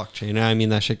 about blockchain. I mean,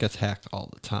 that shit gets hacked all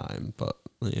the time, but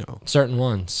you know, certain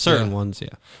ones. certain yeah. ones, yeah.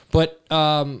 But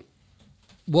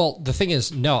well, the thing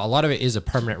is, no, a lot of it is a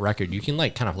permanent record. You can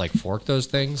like kind of like fork those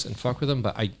things and fuck with them,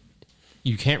 but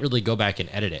you can't really go back and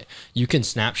edit it. You can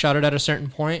snapshot it at a certain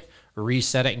point,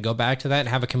 reset it, and go back to that and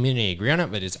have a community agree on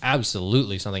it. But it's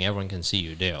absolutely something everyone can see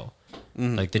you do.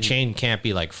 Like the chain can't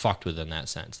be like fucked with in that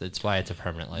sense. That's why it's a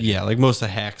permanent legend. Yeah, like most of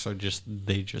the hacks are just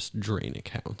drain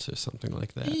accounts or something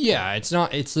like that. Yeah, it's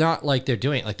not like they're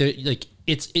doing it. Like they're like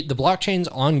the blockchain's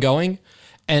ongoing,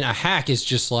 and a hack is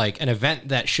just like an event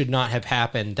that should not have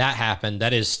happened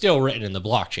that is still written in the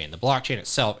blockchain. The blockchain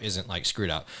itself isn't like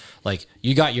screwed up. Like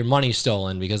you got your money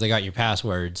stolen because they got your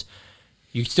passwords.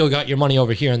 You still got your money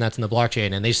over here, and that's in the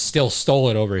blockchain, and they still stole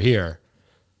it over here.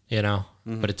 You know,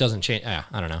 but it doesn't change. Yeah,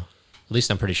 I don't know. At least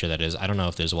I'm pretty sure that is. I don't know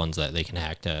if there's ones that they can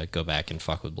hack to go back and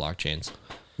fuck with blockchains.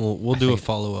 Well, we'll do a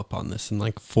follow up on this in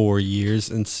like 4 years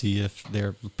and see if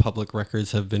their public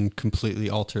records have been completely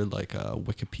altered, like a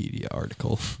Wikipedia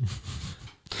article.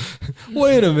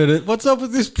 Wait a minute. What's up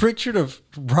with this picture of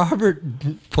Robert?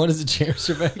 What is it,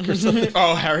 Herjavec or something?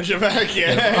 Oh, Herjavec,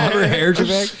 yeah. Robert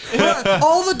Herjavec.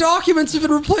 All the documents have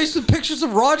been replaced with pictures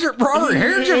of Robert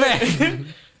Herjavec.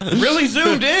 Really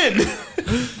zoomed in.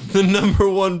 The number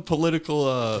one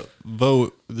political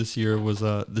vote this year was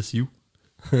this you.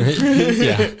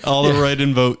 Yeah. All the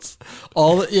write-in votes.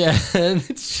 Yeah. And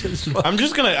it's just I'm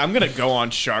gonna go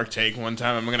on Shark Tank one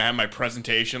time. I'm gonna have my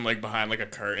presentation like behind like a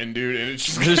curtain, dude, and it's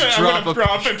just drop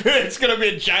drop it. It's gonna be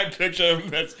a giant picture of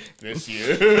that's this you.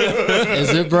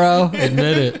 is it, bro?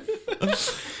 Admit it.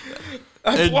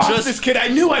 I blocked this kid. I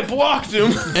knew I blocked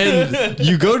him. And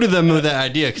you go to them with that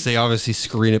idea because they obviously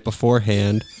screen it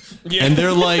beforehand. Yeah. And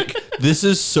they're like, this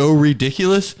is so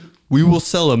ridiculous. We will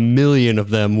sell 1 million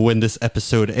of them when this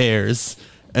episode airs.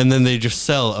 And then they just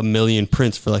sell 1 million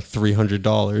prints for like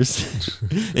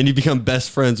 $300. And you become best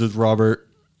friends with Robert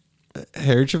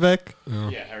Herjavec.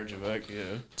 Yeah, Herjavec.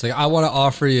 Yeah. It's like, I want to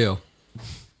offer you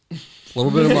a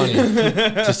little bit of money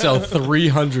to sell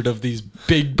 300 of these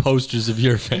big posters of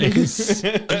your face.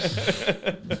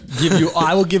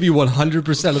 I will give you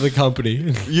 100% of the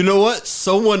company. You know what?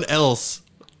 Someone else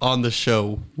on the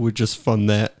show would just fund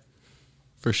that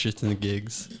for shits and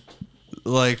gigs.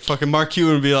 Like fucking Mark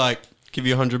Cuban would be like, give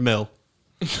you 100 mil.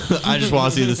 I just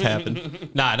want to see this happen.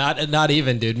 Nah, not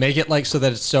even, dude. Make it like so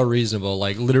that it's so reasonable.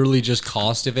 Like literally just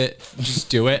cost of it. Just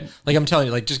do it. Like I'm telling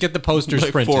you, like just get the posters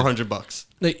Like printed. $400.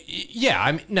 Like, yeah,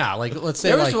 I mean, nah. Like let's say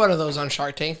There was like one of those on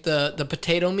Shark Tank, the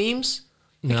potato memes.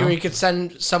 Like No. where you could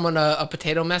send someone a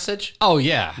potato message. oh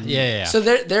yeah. So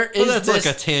there is Well, that's this.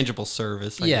 like a tangible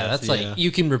service. I yeah, guess. that's like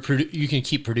you can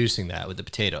keep producing that with the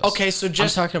potatoes. Okay, so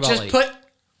just talking about, just like- put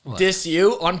this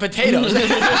you on potatoes.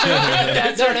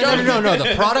 That's No.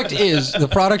 The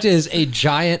product is a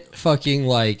giant fucking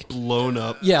like blown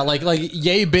up. yeah like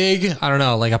yay big. I don't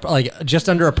know like just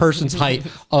under a person's height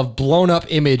of blown up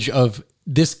image of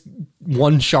this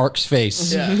one shark's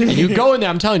face. Yeah. And you go in there.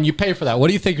 I'm telling you, you pay for that. What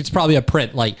do you think? It's probably a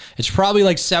print. Like it's probably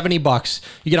like $70.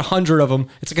 You get 100 of them.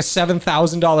 It's like a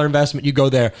 $7,000 investment. You go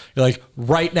there. You're like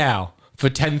right now. For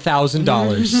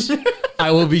 $10,000, I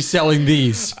will be selling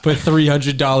these for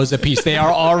 $300 a piece. They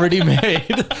are already made.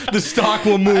 The stock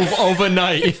will move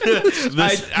overnight.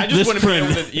 I just wouldn't be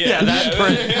able to. Yeah, that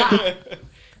print.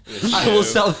 I will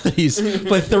sell these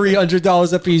for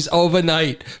 $300 a piece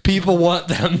overnight. People want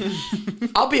them.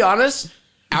 I'll be honest.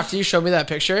 After you showed me that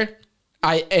picture,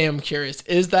 I am curious.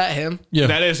 Is that him? Yeah,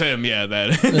 that is him. Yeah,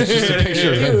 that. it's just a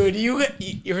picture of him. Dude,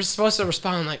 you were supposed to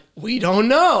respond like, we don't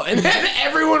know. And then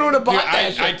everyone would have bought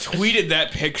that I shit. tweeted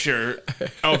that picture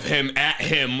of him at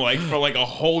him like for like a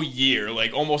whole year,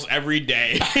 like almost every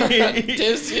day.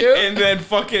 Diss you? And then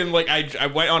fucking like I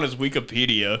went on his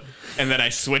Wikipedia and then I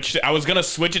switched it. I was gonna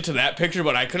switch it to that picture,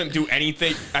 but I couldn't do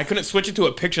anything. I couldn't switch it to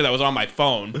a picture that was on my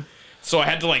phone. So I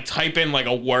had to like type in like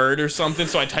a word or something.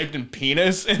 So I typed in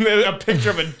penis, and then a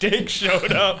picture of a dick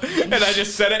showed up, and I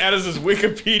just set it as his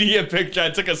Wikipedia picture.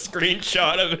 I took a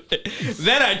screenshot of it.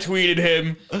 Then I tweeted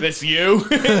him, "This you,"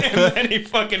 and then he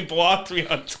fucking blocked me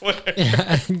on Twitter.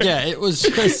 Yeah, it was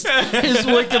just his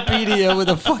Wikipedia with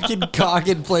a fucking cock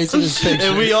in place of his picture.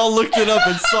 And we all looked it up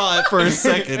and saw it for a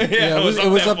second. Yeah, it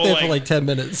was up there for like 10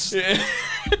 minutes.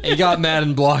 He got mad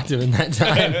and blocked him in that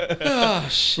time. Oh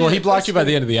shit. Well, he blocked you by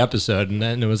the end of the episode, and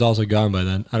then it was also gone by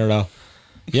then. I don't know.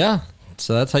 Yeah,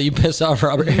 so that's how you piss off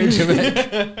Robert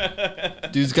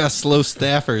Herjavec. Dude's got slow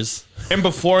staffers. And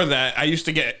before that, I used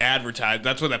to get advertised.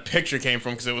 That's where that picture came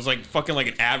from, because it was like fucking like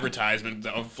an advertisement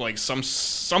of like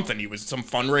something he was, some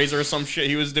fundraiser or some shit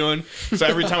he was doing. So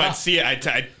every time I'd see it,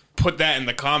 I'd put that in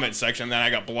the comment section. Then I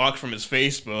got blocked from his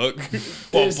Facebook.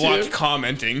 Well, blocked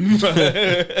commenting.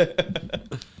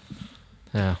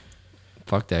 Yeah,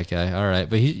 fuck that guy. All right,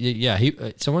 but he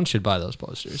someone should buy those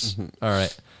posters. All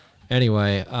right.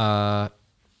 Anyway, yeah,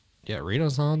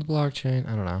 Reno's on the blockchain.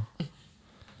 I don't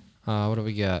know. What do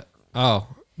we got? Oh,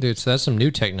 dude, so that's some new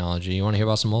technology. You want to hear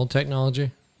about some old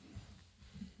technology?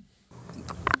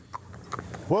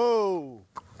 Whoa!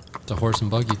 It's a horse and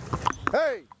buggy.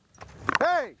 Hey!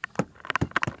 Hey!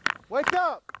 Wake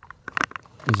up!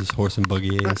 This is horse and buggy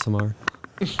ASMR.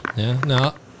 Yeah,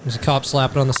 no, there's a cop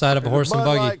slapping on the side of a horse and Bud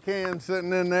buggy. Light can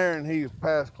sitting in there and he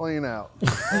passed clean out.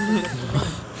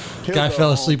 Guy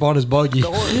fell asleep on his buggy,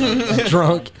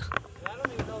 drunk.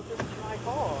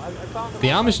 The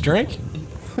Amish drink?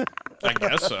 I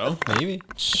guess so. Maybe.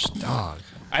 Dog.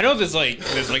 I know there's like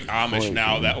Amish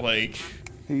now that like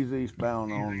He's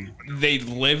eastbound on they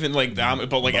live in like the Amish,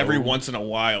 but like every once in a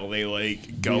while they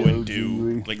like go and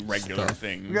do like regular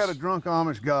things. We got a drunk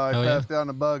Amish guy Oh, yeah? passed down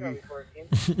the buggy.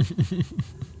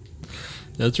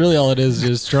 That's really all it is,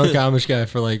 just drunk Amish guy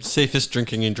for like... Safest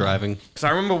drinking and driving. Because I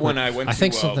remember when I went I to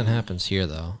think something happens here,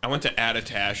 though. I went to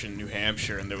Attitash in New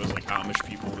Hampshire, and there was like Amish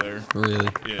people there. Really?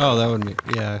 Yeah. Oh, that would be,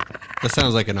 yeah. That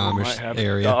sounds like an Amish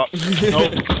area.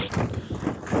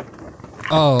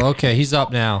 Oh, okay, he's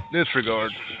up now.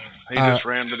 Disregard. He just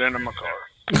rammed it into my car.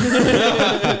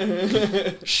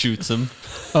 Shoots him.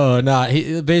 Oh, no.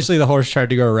 Basically, the horse tried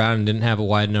to go around and didn't have a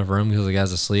wide enough room because the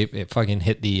guy's asleep. It fucking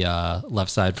hit the left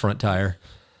side front tire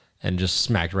and just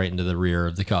smacked right into the rear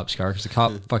of the cop's car because the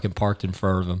cop fucking parked in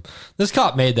front of him. This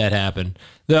cop made that happen.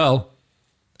 Though,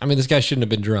 I mean, this guy shouldn't have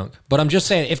been drunk. But I'm just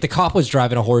saying, if the cop was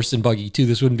driving a horse and buggy, too,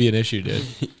 this wouldn't be an issue, dude.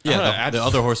 Yeah, the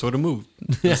other horse would have moved.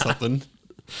 Or something.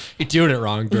 You're doing it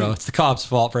wrong, bro. It's the cop's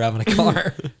fault for having a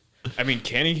car. I mean,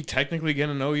 can he technically get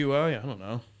an OUI? I don't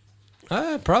know.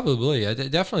 Probably. I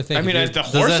definitely think. I mean, if as the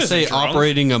Does horse that say isn't drunk.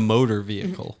 operating a motor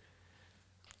vehicle?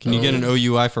 Can you get an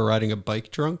OUI for riding a bike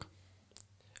drunk?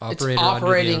 It's operator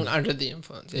operating under the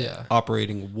influence. Yeah.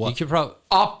 Operating You what? could probably.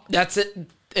 That's it.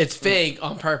 It's vague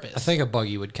on purpose. I think a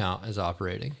buggy would count as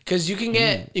operating. Because you can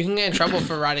get in trouble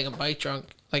for riding a bike drunk,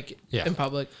 like Yeah. in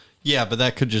public. Yeah, but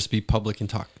that could just be public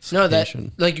intoxication. No, that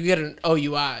like you get an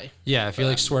OUI. Yeah, if you're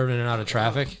like swerving in and out of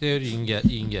traffic, dude, you can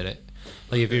get it.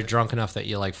 Like if you're drunk enough that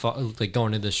you like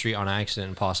going into the street on accident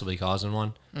and possibly causing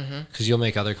one, because you'll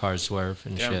make other cars swerve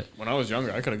and Yeah, shit. when I was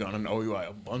younger, I could have gone an OUI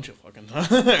a bunch of fucking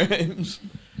times.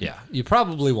 Yeah, you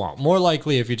probably won't. More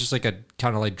likely, if you're just like a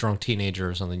kind of like drunk teenager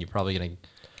or something, you're probably gonna.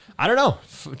 I don't know.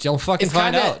 Don't fucking It's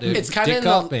find kinda- out, dude. it's kinda Dick in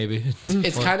the- up, maybe.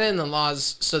 It's kind of in the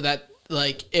laws so that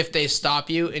like if they stop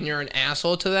you and you're an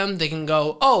asshole to them, they can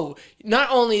go, oh, not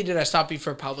only did I stop you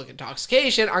for public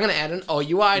intoxication, I'm gonna add an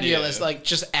OUI to your Yeah. list. Like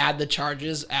just add the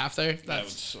charges after. That would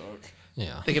That's suck.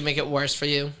 Yeah. they can make it worse for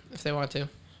you if they want to.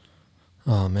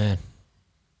 Oh man.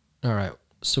 All right.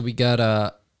 So we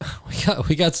got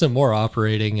we got some more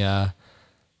operating I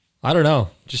don't know.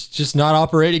 Just not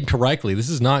operating correctly. This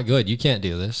is not good. You can't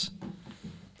do this.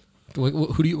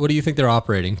 What do you think they're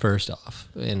operating first off?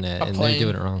 And they're plane.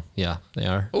 doing it wrong. Yeah, they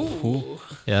are. Ooh.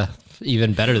 Yeah.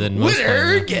 Even better than most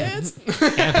Winner planes. gets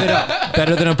Amp it up.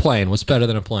 Better than a plane. What's better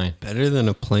than a plane? Better than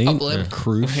a plane? A blimp. A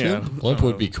cruise ship? Yeah. Blimp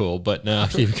would be cool, but no,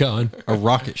 keep going. A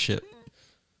rocket ship?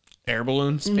 Air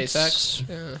balloons. SpaceX.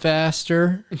 Yeah.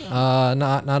 Faster.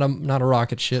 Not a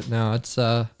rocket ship. No, it's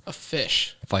a A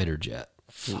fish. fighter jet.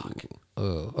 Fuck.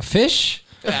 Oh, a fish?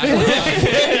 I'm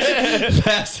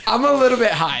a little bit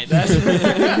high. That's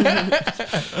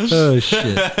Oh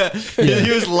shit.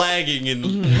 He was lagging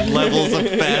in levels of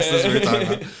fast as we were talking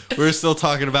about. We were still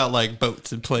talking about like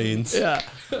boats and planes. yeah.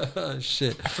 Oh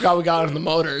shit. I forgot we got on the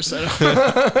motors. So.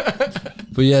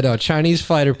 But yeah, no, Chinese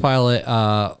fighter pilot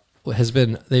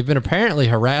they've been apparently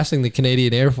harassing the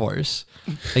Canadian Air Force.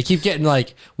 They keep getting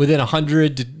like within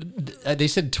 100 they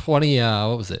said 20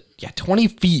 what was it? Yeah, 20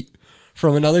 feet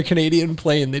from another Canadian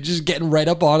plane. They're just getting right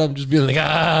up on him, just being like,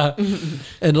 ah.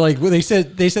 And like when they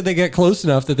said they got close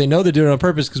enough that they know they're doing it on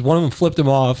purpose because one of them flipped him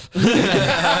off.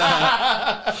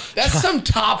 That's some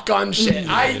Top Gun shit.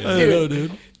 I know,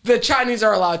 dude. The Chinese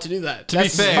are allowed to do that. To be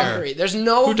fair, fuckery. There's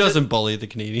no who doesn't bully the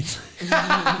Canadians?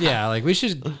 Yeah, like we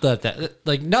should let that.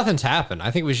 Like nothing's happened. I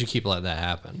think we should keep letting that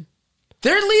happen.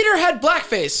 Their leader had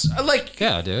blackface. Like,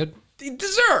 Yeah, dude. he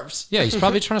deserves. Yeah, he's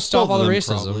probably trying to stop Both all of the them,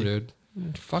 racism, probably. dude.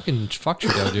 Fucking fuck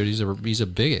Trudeau, dude. He's a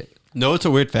bigot. No, it's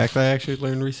a weird fact I actually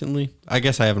learned recently. I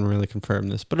guess I haven't really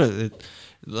confirmed this, but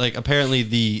like apparently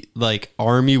the like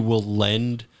army will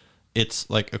lend its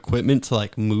like equipment to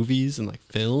like movies and like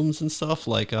films and stuff.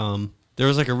 Like there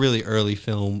was like a really early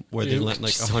film where they lent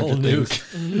like 100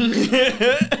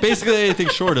 things. Basically anything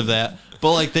short of that.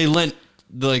 But like they lent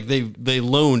like they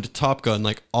loaned Top Gun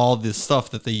like all this stuff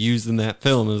that they used in that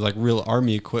film. It was like real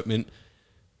army equipment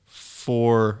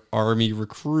for army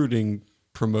recruiting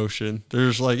promotion.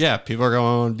 There's like, yeah, people are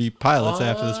going to be pilots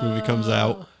after this movie comes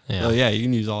out. Yeah. So yeah, you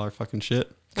can use all our fucking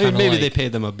shit. I mean, Kinda maybe like- they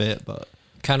paid them a bit, but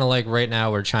Kind of like right now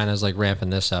where China's like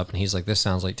ramping this up, and he's like, "This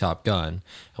sounds like Top Gun,"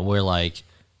 and we're like,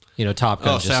 Top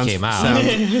Gun just came out,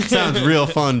 sounds real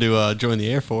fun to join the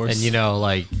Air Force. and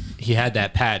like he had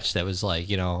that patch that was like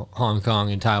Hong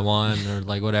Kong and Taiwan or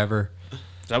like whatever.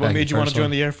 Is that what Back made in you want to first one.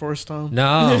 join the Air Force, Tom?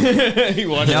 No,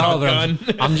 You watched Top but Gun?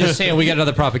 I'm just saying we got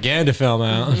another propaganda film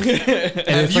out. And Have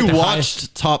it's you like the watched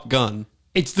highest- Top Gun?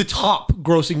 It's the top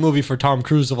grossing movie for Tom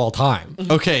Cruise of all time.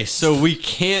 Okay, so we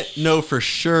can't know for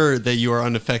sure that you are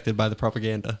unaffected by the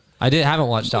propaganda. Haven't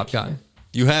watched Top Gun.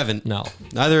 You haven't? No.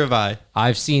 Neither have I.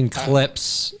 I've seen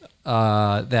clips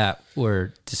that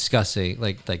were discussing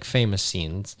like famous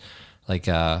scenes, like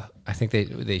I think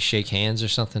they shake hands or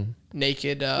something.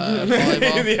 Naked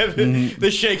volleyball. Yeah, they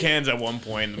shake hands at one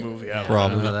point in the movie. I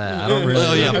don't remember that. I don't really.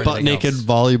 Oh yeah, remember butt anything naked else.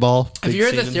 volleyball. Have Big you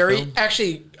heard the scene in theory? film.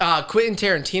 Actually, Quentin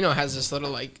Tarantino has this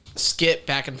little like skit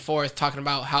back and forth talking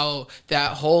about how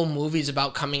that whole movie's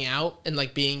about coming out and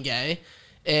like being gay,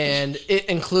 and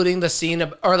including the scene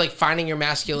of or like finding your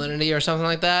masculinity or something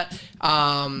like that.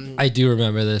 I do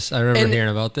remember this. I remember And- hearing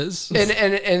about this.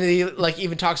 And he like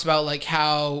even talks about like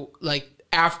how like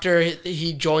after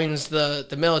he joins the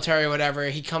military or whatever,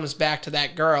 he comes back to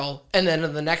that girl, and then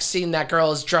in the next scene, that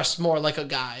girl is dressed more like a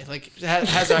guy, like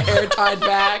has her hair tied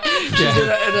back, she's in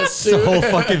a It's suit. the whole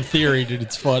fucking theory, dude.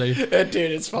 It's funny. Dude,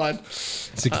 it's fun.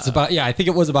 It's about I think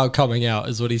it was about coming out,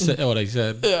 is what he said. What I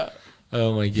said. Yeah.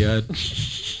 Oh my god.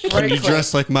 Can you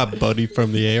dress like my buddy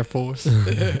from the Air Force?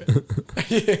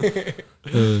 That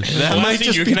might Honestly,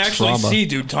 just you be can actually trauma. see,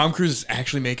 dude. Tom Cruise is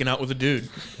actually making out with a dude.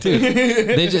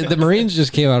 The Marines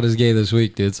just came out as gay this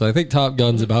week, dude. So I think Top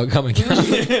Gun's about coming out.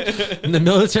 And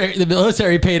the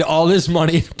military paid all this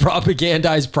money to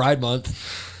propagandize Pride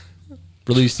Month.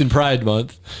 Released in Pride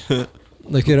Month.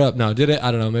 Look it up now. Did it?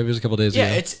 I don't know. Maybe it was a couple days Yeah,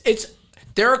 ago. it's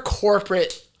they're a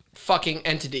corporate fucking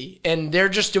entity, and they're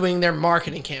just doing their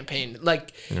marketing campaign,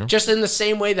 like just in the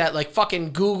same way that like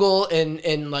fucking Google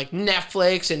and like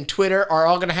Netflix and Twitter are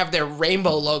all gonna have their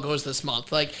rainbow logos this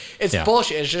month. Like it's Yeah.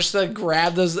 bullshit. It's just to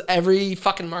grab those every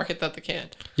fucking market that they can.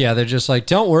 Yeah, they're just like,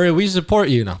 don't worry, we support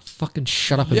you. Now fucking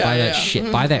shut up and Yeah, buy that yeah.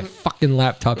 shit. Buy that fucking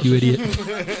laptop, you idiot.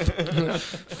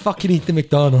 Fucking eat the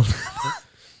McDonald's.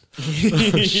 Eat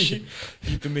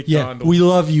the Yeah, McDonald's. we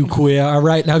love you, queer. All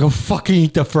right, now go fucking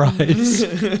eat the fries.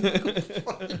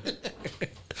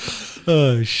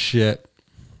 Oh shit.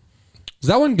 Is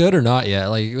that one good or not yet?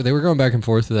 Like they were going back and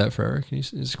forth with that forever.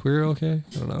 Is queer okay?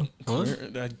 I don't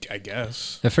know. I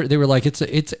guess. At first, they were like, it's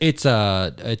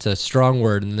a strong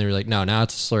word, and they were like, no, now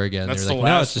it's a slur again. That's they the were like,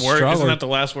 last no, it's a word. strong Isn't word. that the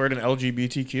last word in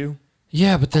LGBTQ?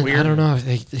 Yeah, but then I Queer? don't know.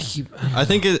 They keep. I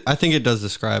think it does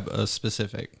describe a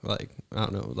specific like I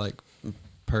don't know like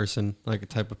person, like a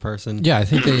type of person. Yeah, I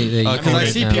think they. Because I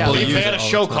see now. people They use had it a all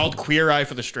show the time. called Queer Eye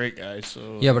for the Straight Guys.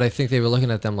 So Yeah, but I think they were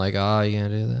looking at them like, oh, you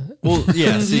can't do that. Well,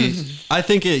 yeah. See, I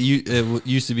think it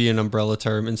used to be an umbrella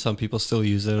term, and some people still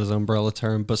use it as an umbrella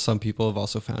term, but some people have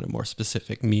also found a more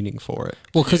specific meaning for it.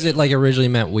 Well, because it like originally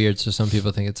meant weird, so some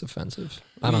people think it's offensive.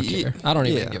 I don't Yeah. care. I don't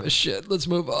even Yeah. give a shit. Let's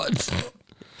move on.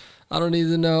 I don't need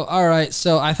to know. All right,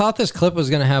 so I thought this clip was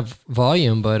gonna have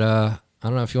volume, but I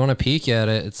don't know if you want to peek at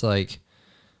it. It's like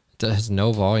it has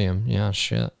no volume. Yeah,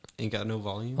 shit. Ain't got no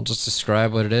volume. I'll just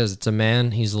describe what it is. It's a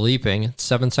man. He's leaping. It's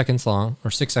 7 seconds long or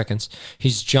 6 seconds.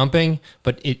 He's jumping,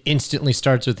 but it instantly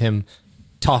starts with him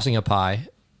tossing a pie,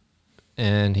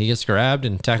 and he gets grabbed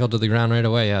and tackled to the ground right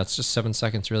away. Yeah, it's just 7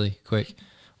 seconds, really quick.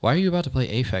 Why are you about to play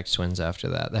Apex Twins after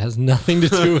that? That has nothing to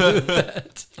do with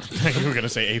that. you were gonna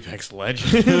say Apex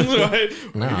Legends. Why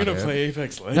Nah, are you gonna dude. play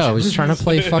Apex Legends? No, I was trying to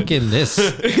play fucking this.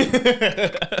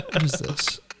 What is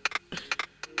this?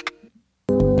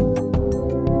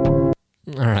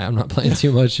 I'm not playing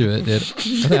too much of it,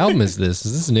 dude. What album is this?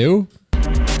 Is this new?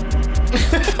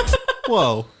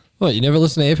 Whoa. What, you never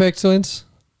listened to Apex Twins?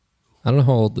 I don't know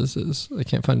how old this is. I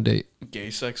can't find a date. Gay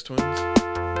sex twins.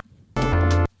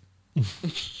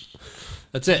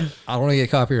 That's it. I don't want to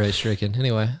get copyright stricken.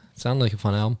 Anyway, sounded like a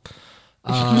fun album.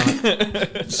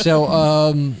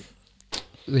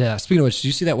 Yeah, speaking of which, did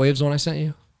you see that Waves one I sent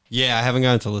you? Yeah, I haven't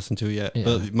gotten to listen to it yet. Yeah.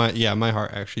 But my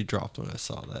heart actually dropped when I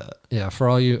saw that. Yeah, for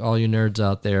all you nerds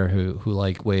out there who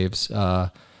like Waves,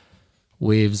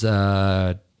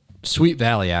 Sweet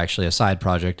Valley, actually, a side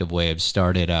project of Waves,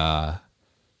 started or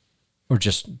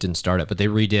just didn't start it, but they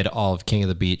redid all of King of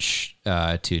the Beach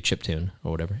to chiptune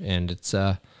or whatever, and it's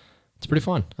pretty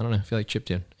fun. I don't know if you like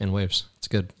chiptune and Waves. It's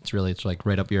good. It's like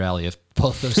right up your alley. If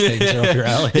both those things are up your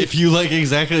alley. If you like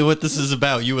exactly what this is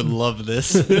about, you would love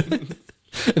this.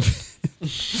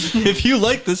 If you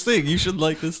like this thing, you should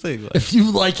like this thing. If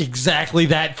you like exactly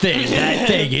that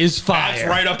thing is fire. That's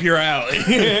right up your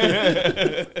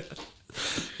alley.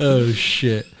 Oh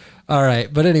shit! All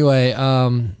right, but anyway,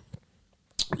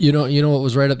 you know what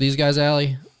was right up these guys'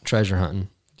 alley? Treasure hunting.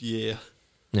 Yeah.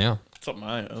 Yeah, It's up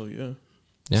mine. Oh yeah.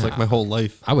 It's like my whole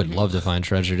life. I would love to find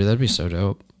treasure, dude. That'd be so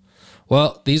dope.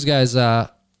 Well, these guys,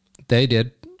 they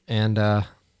did, and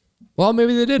well,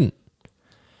 maybe they didn't.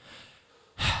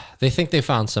 They think they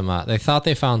found some. They thought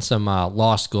they found some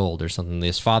lost gold or something.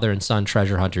 This father and son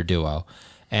treasure hunter duo,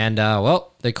 and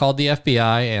well, they called the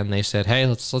FBI and they said, "Hey,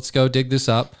 let's go dig this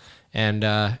up, and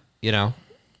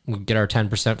we'll get our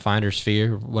 10% finder's fee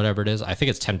or whatever it is. I think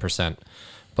it's 10%."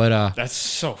 But That's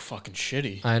so fucking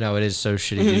shitty. I know it is so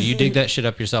shitty, dude. You dig that shit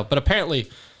up yourself. But apparently,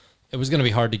 it was gonna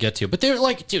be hard to get to. But they're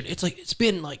like, dude, it's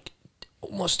been like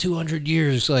almost 200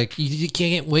 years. Like you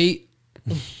can't wait.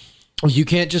 You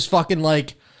can't just fucking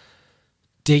like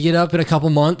dig it up in a couple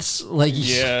months. Like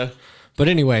Yeah. But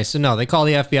anyway, so no, they call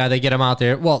the FBI, they get them out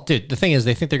there. Well, dude, the thing is,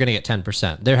 they think they're going to get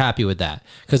 10%. They're happy with that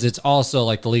because it's also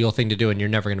like the legal thing to do, and you're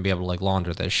never going to be able to like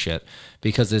launder this shit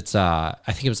because it's, I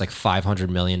think it was like $500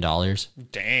 million. Damn.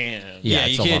 Yeah,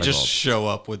 it's you a lot can't of just gold. show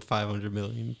up with $500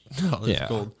 million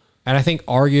gold. And I think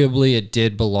arguably it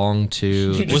did belong to.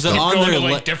 Was it Keep on going their to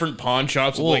like la- different pawn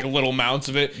shops with like little amounts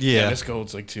of it? Yeah. This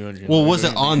gold's like 200. Well, was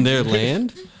it on their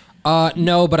land?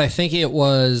 No, but I think it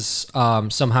was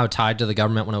somehow tied to the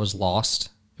government when it was lost.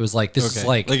 It was like, this is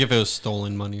like if it was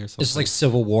stolen money or something. it's like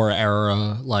Civil War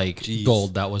era like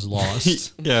gold that was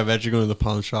lost. Yeah, imagine going to the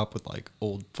pawn shop with like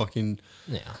old fucking,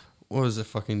 Yeah. what was the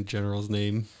fucking general's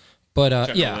name? But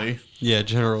yeah. Generally. Yeah,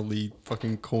 General Lee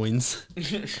fucking coins.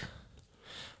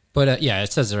 But yeah,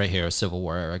 it says it right here, Civil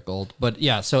War era gold. But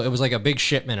yeah, so it was like a big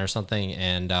shipment or something,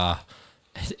 and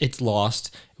it's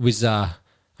lost. It was, I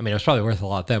mean, it was probably worth a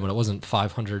lot then, but it wasn't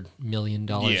 $500 million.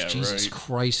 Yeah, Jesus right.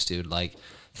 Christ, dude! Like,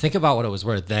 think about what it was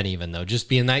worth then, even though just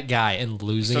being that guy and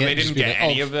losing So it. they just didn't being get like,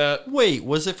 any of that? Wait,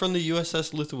 was it from the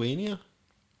USS Lithuania?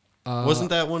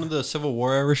 Wasn't that one of the Civil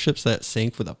War era ships that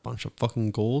sank with a bunch of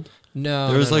fucking gold? No,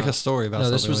 There was no, like no. a story about No,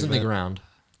 something this was like in that. the ground.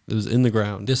 It was in the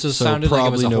ground. This was So sounded like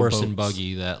it was probably a no horse and boats.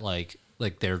 buggy that like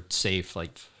they're safe,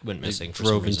 like went They missing. For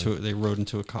drove some reason. into it. They rode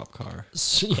into a cop car.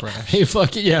 They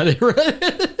fucking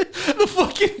the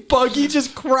fucking buggy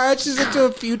just crashes into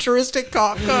a futuristic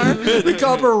cop car. The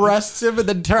cop arrests him and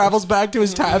then travels back to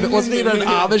his time. It wasn't even an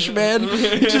Amish man.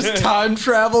 He just time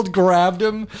traveled, grabbed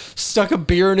him, stuck a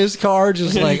beer in his car,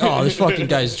 just like, oh, this fucking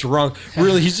guy's drunk.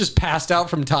 Really, he's just passed out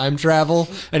from time travel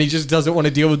and he just doesn't want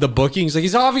to deal with the bookings. Like,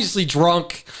 he's obviously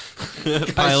drunk.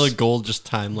 Pile of gold just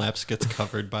time lapse gets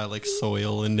covered by like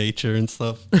soil and nature and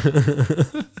stuff.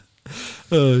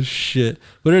 Oh shit.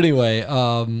 But anyway,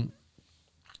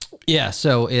 yeah,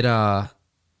 so it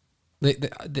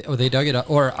they dug it up,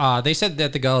 or they said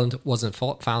that the gold wasn't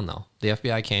found though. The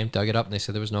FBI came, dug it up, and they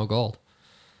said there was no gold.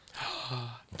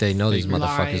 They know these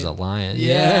motherfuckers are lying.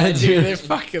 Yeah, dude, they're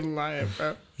fucking lying,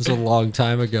 bro. It was a long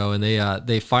time ago, and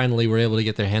they finally were able to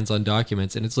get their hands on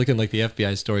documents, and it's looking like the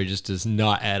FBI story just does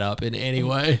not add up in any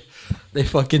way. They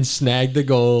fucking snagged the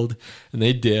gold, and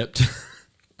they dipped.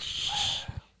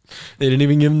 They didn't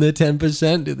even give them the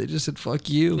 10%, dude. They just said, fuck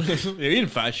you. They didn't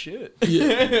find shit.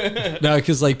 No,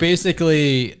 because like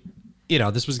basically, you know,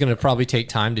 this was going to probably take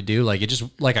time to do. Like, it just,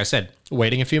 like I said,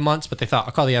 waiting a few months, but they thought,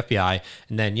 I'll call the FBI,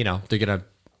 and then, you know, they're going to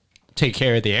take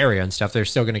care of the area and stuff. They're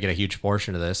still going to get a huge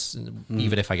portion of this,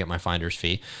 even if I get my finder's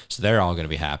fee. So they're all going to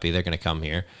be happy. They're going to come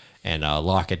here and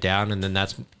lock it down, and then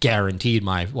that's guaranteed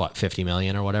my, what, 50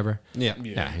 million or whatever? Yeah.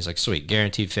 Yeah, he's like, sweet,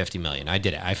 guaranteed 50 million. I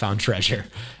did it. I found treasure.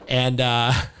 And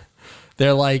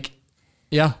they're like,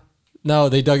 yeah, no,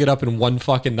 they dug it up in one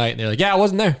fucking night. And they're like, yeah, I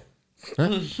wasn't there.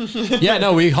 Huh? Yeah,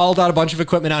 no, we hauled out a bunch of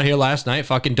equipment out here last night,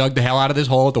 fucking dug the hell out of this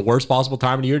hole at the worst possible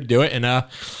time of the year to do it, and it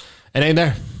ain't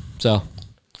there. So,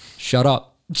 shut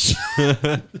up.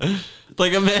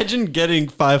 Like, imagine getting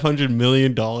 $500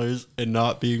 million and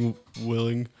not being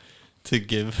willing to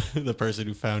give the person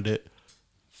who found it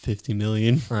 $50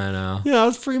 million. I know. Yeah,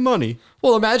 it's free money.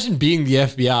 Well, imagine being the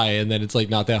FBI and then it's like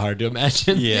not that hard to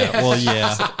imagine. Yeah, well,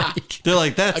 yeah. They're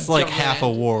like, that's like government half a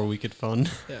war we could fund.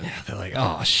 Yeah, they're like,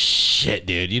 oh shit,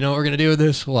 dude. You know what we're gonna do with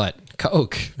this? What?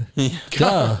 Coke.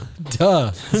 Duh. It's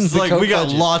The like, Coke we got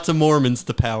budget. lots of Mormons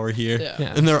to power here.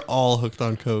 Yeah. And they're all hooked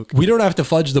on Coke. We don't have to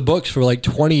fudge the books for like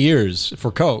 20 years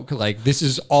for Coke. Like this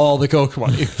is all the Coke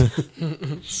money.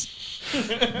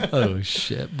 Oh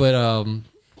shit. But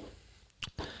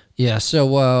yeah,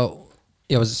 so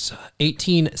it was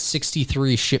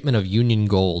 1863 shipment of Union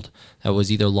gold that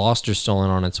was either lost or stolen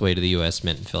on its way to the US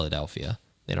Mint in Philadelphia.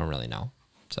 They don't really know.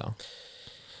 So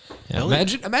yeah,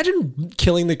 imagine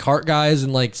killing the cart guys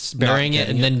and like burying it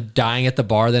and then dying at the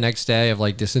bar the next day of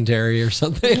like dysentery or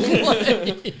something.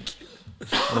 Like,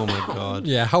 Oh my God.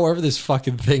 yeah, however this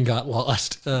fucking thing got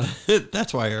lost.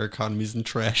 That's why our economy's in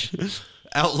trash.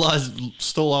 Outlaws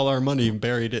stole all our money and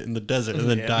buried it in the desert and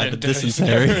then died of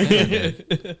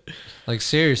dysentery. Like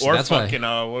seriously, Or that's fucking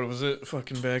why. what was it?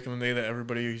 Fucking back in the day that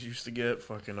everybody used to get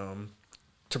fucking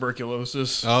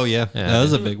tuberculosis. Oh, yeah. Yeah. That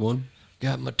was a big one.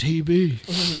 Got my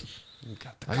TB.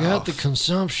 I got the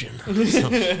consumption.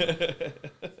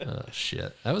 Oh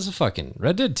shit, that was a fucking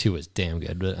Red Dead 2 was damn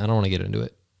good, but I don't want to get into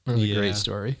it. That was a Yeah. great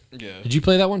story. Yeah. Did you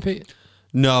play that one, Pete?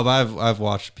 No, but I've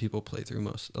watched people play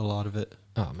through a lot of it.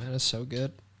 Oh man, it's so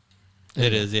good.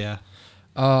 It is, yeah.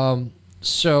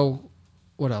 So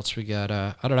what else we got?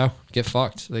 I don't know. Get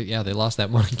fucked. They lost that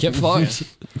money. Get fucked.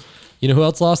 You know who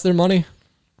else lost their money?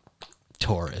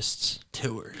 Tourists.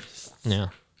 Tourists. Yeah.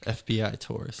 FBI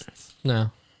tourists. No.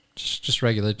 Just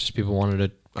regular. Just people wanted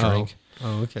to drink.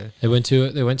 Oh, okay. They went to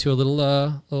a little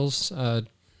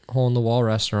hole in the wall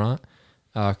restaurant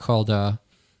called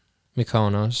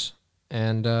Mykonos,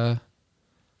 and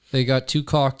they got 2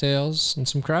 cocktails and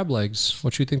some crab legs.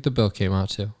 What you think the bill came out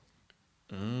to?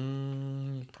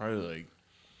 Probably like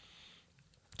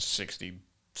 60,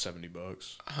 $70.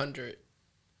 100.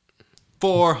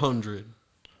 400.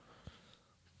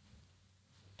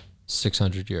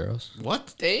 600 euros.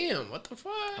 What? Damn, what the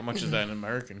fuck? How much is that in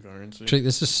American currency? Actually,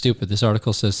 this is stupid. This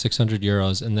article says 600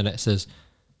 euros, and then it says,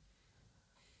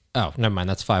 oh, never mind.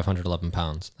 That's 511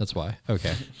 pounds. That's why.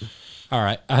 Okay. All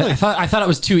right. I thought it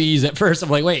was 2 E's at first. I'm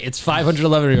like, wait, it's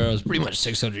 511 euros. Pretty much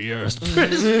 600 euros.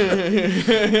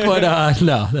 But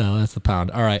no, that's the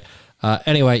pound. All right.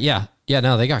 Anyway, yeah,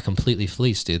 no, they got completely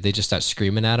fleeced, dude. They just start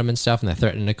screaming at them and stuff, and they're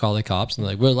threatening to call the cops. And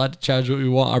they're like, we're allowed to charge what we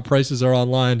want. Our prices are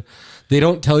online. They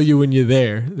don't tell you when you're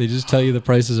there. They just tell you the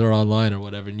prices are online or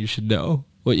whatever, and you should know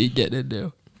what you're getting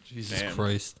into. Jesus Damn.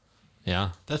 Christ. Yeah.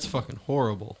 That's fucking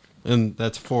horrible. And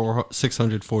that's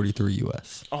 643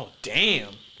 US. Oh,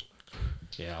 damn.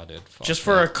 Yeah, dude. Fuck Just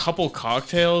for a couple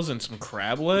cocktails and some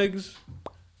crab legs?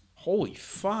 Holy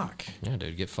fuck. Yeah,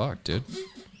 dude, get fucked, dude.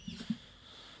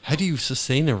 How do you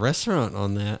sustain a restaurant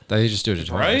on that? They just do it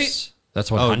to Right? tourists. That's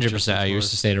just 100% the how you used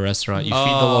tourists. to stay at a restaurant. You feed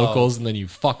the locals and then you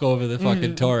fuck over the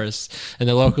fucking tourists. And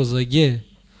the locals are like, yeah,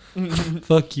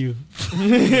 fuck you.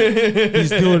 He's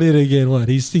doing it again. What?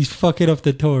 He's fucking up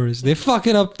the tourists. They're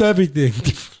fucking up everything.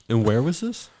 And where was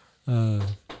this?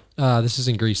 This is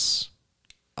in Greece.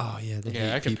 Oh, yeah. They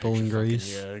Yeah, I hate could people in picture fucking-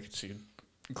 Greece. Yeah, I could see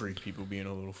Greek people being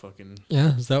a little fucking.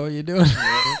 Yeah, is that what you're doing?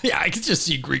 Yeah, I can just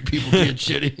see Greek people being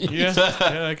shitty. Yeah,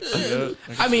 I could see that.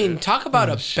 I mean, talk about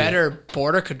a better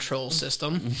border control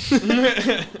system.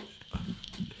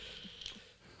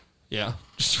 Yeah.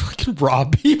 Just fucking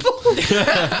rob people.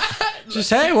 Just,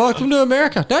 hey, welcome to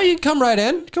America. No, you can come right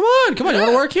in. Come on. You want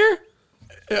to work here?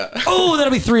 Yeah. Oh,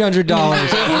 that'll be $300.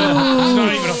 It's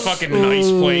not even a fucking nice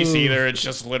place either. It's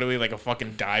just literally like a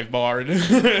fucking dive bar.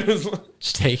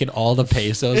 Just taking all the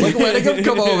pesos. Like, letting them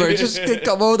come over. Just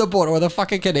come over the border with the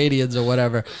fucking Canadians or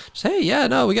whatever. Just, hey, yeah,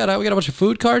 no, we got a bunch of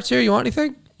food carts here. You want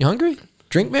anything? You hungry?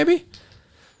 Drink maybe?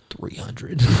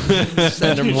 300.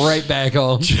 Send them right back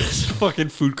home. Just fucking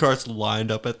food carts lined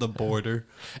up at the border.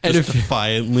 And Just if-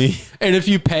 defiantly. And if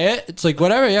you pay it, it's like,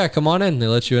 whatever, yeah, come on in. They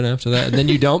let you in after that. And then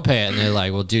you don't pay it. And they're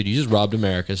like, well, dude, you just robbed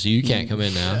America, so you can't come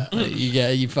in now.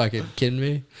 You fucking kidding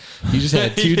me? You just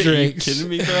had 2 You drinks. kidding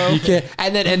me, bro? You can't.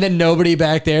 And then nobody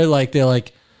back there, like, they're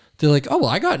like, oh, well,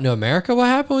 I got into America. What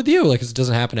happened with you? Like, 'cause it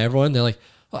doesn't happen to everyone. They're like,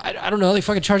 well, I don't know. They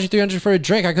fucking charged you $300 for a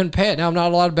drink. I couldn't pay it. Now I'm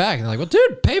not allowed back. And they're like, well,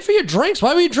 dude, pay for your drinks.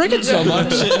 Why were you drinking so much?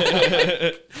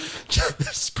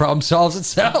 This problem solves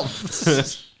itself.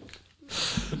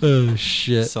 Oh,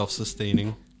 shit.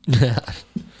 Self-sustaining.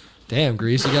 Damn,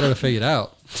 Greece, you got it figured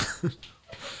out.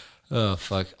 Oh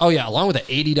fuck. Oh yeah, along with an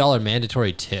 $80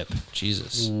 mandatory tip.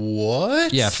 Jesus.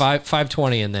 What? Yeah,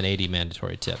 $5.20 and then $80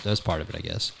 mandatory tip. That's part of it, I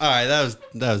guess. All right, that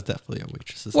was definitely a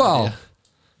waitress's Well, idea.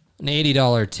 an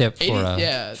 $80 tip for 80, a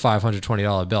yeah.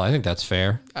 $520 bill. I think that's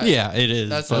fair. Yeah, it is.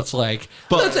 That's like,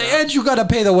 let's say, and you got to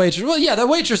pay the waitress. Well, yeah, the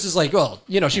waitress is like, well,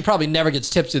 she probably never gets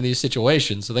tips in these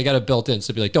situations, so they got it built in.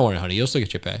 So be like, don't worry, honey, you'll still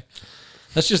get your pay.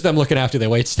 That's just them looking after their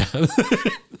wait staff.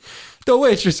 The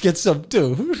waitress gets some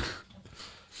too.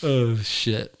 Oh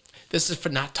shit! This is for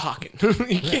not talking.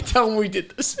 You can't tell them we did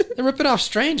this. They're ripping off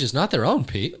strangers, not their own,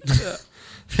 Pete.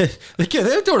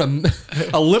 They're doing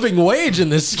a living wage in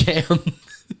this scam.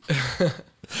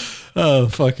 Oh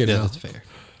fucking yeah, hell! that's fair.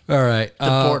 All right, The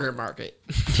border market.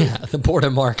 yeah, the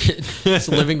border market. It's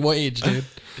a living wage, dude.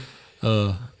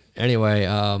 Anyway,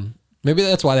 maybe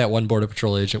that's why that one border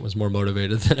patrol agent was more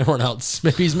motivated than everyone else.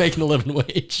 Maybe he's making a living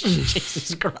wage.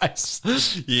 Jesus Christ.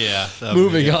 Yeah.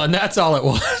 Moving on. That's all it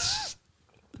was.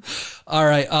 All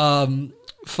right.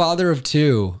 Father of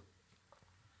two.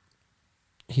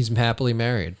 He's happily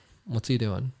married. What's he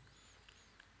doing?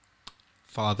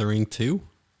 Fathering two?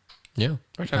 Yeah.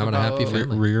 talking Having a about happy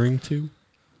family. Rearing two?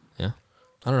 Yeah.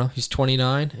 I don't know. He's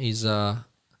 29. He's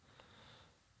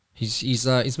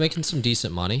making some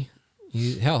decent money.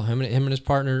 Hell, him and his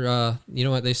partner, you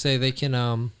know what they say, they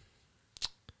can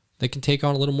take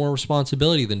on a little more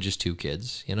responsibility than just two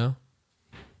kids, you know?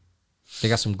 They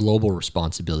got some global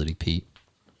responsibility, Pete.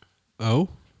 Oh?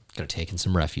 Gonna take in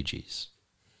some refugees.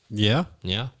 Yeah?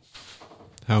 Yeah.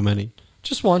 How many?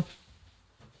 Just one.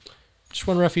 Just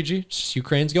one refugee. It's just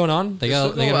Ukraine's going on. They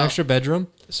got an extra bedroom.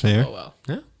 Fair. Oh, well.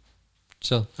 Yeah.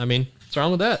 So, I mean, what's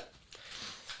wrong with that?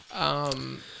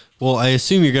 Well, I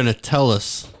assume you're going to tell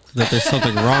us that there's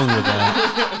something wrong with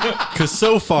that. Because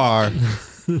so far,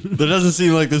 there doesn't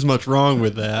seem like there's much wrong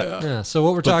with that. Yeah. So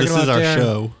what we're But talking this about is our there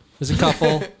show. is a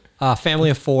couple, family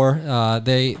of four.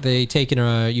 They take in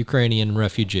a Ukrainian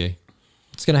refugee.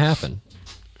 What's gonna happen?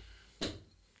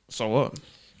 So what?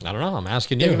 I don't know. I'm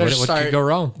asking They're you. gonna What could start go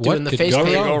wrong? doing What the could face go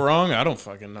paint. Go wrong? wrong? I don't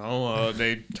fucking know.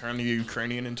 They turn the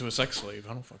Ukrainian into a sex slave.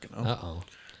 I don't fucking know. Uh-oh.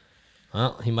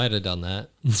 Well, he might have done that.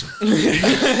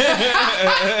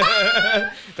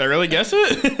 Did I really guess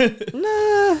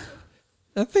it?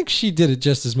 I think she did it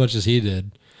just as much as he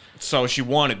did. So she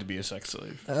wanted to be a sex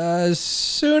slave. As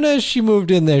soon as she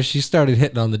moved in there, she started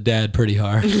hitting on the dad pretty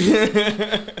hard.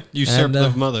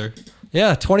 Usurpative mother.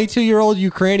 Yeah, 22-year-old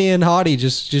Ukrainian hottie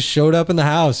just showed up in the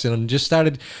house and just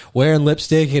started wearing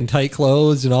lipstick and tight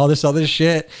clothes and all this other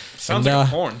shit. Sounds And, like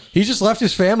a porn. He just left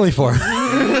his family for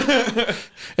her.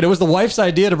 And it was the wife's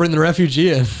idea to bring the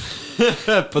refugee in.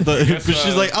 But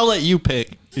she's like, I'll let you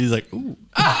pick. He's like, ooh.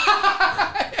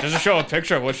 Does it show a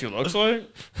picture of what she looks like?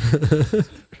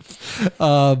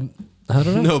 I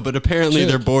don't know. No, but apparently Shit.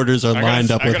 their borders are I gotta-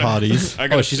 lined up I with gotta- hotties. I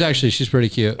gotta Oh, see- she's pretty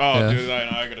cute. Oh, Yeah. dude,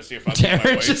 I gotta see if I can my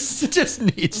Darren wife. just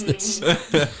needs this.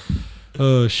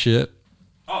 Oh shit.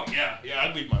 Oh yeah,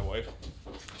 I'd leave my wife.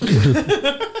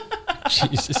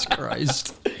 Jesus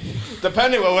Christ.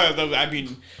 Depending on what I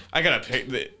mean, I gotta pick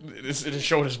this to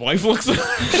show what his wife looks like.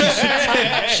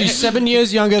 She's 7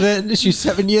 years younger than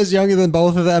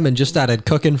both of them and just started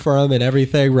cooking for him and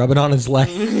everything, rubbing on his leg.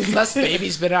 Less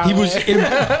baby's been out. He was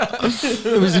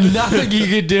there was nothing he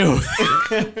could do.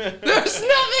 There's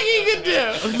nothing he could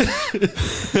do.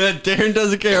 Darren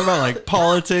doesn't care about like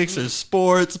politics or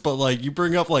sports, but like you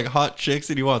bring up like hot chicks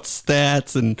and he wants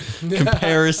stats and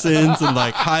comparisons and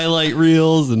like highlight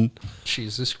reels and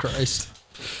Jesus Christ.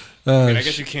 I mean, I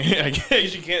guess you can't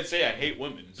say I hate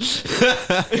women.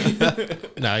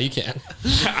 No, you can't.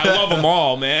 I love them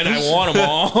all, man. I want them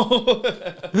all.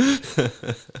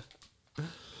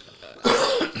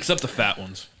 Except the fat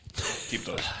ones. Keep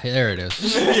those. There it is.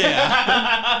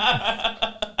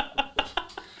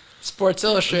 Sports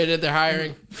Illustrated, they're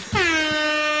hiring.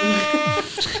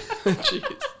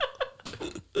 Jeez.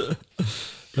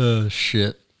 Oh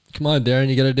shit. Come on, Darren,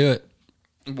 you gotta do it.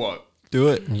 What? do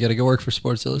it. You gotta go work for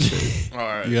Sports Illustrated. All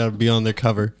right. You gotta be on their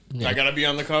cover. I gotta be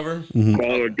on the cover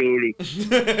Call of Duty.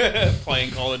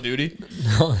 playing Call of Duty.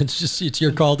 No, it's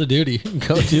your call to duty.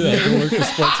 Go do that. Go work for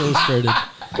Sports Illustrated.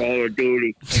 Call of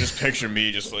Duty. I just picture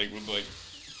me just like with like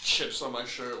chips on my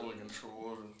shirt with a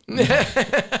controller.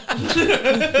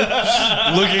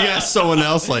 Looking at someone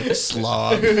else like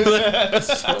slob. What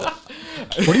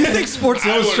do you think Sports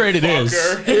Illustrated is?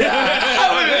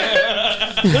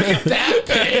 That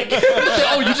pig.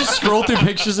 Oh, you just scroll through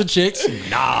pictures of chicks?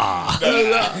 Nah.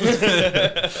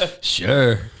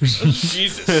 Sure.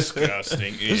 She's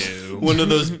disgusting. Ew. One of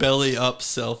those belly up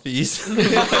selfies.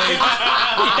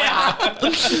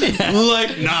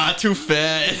 Like, nah, too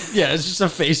fat. Yeah, it's just a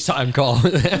FaceTime call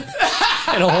with him.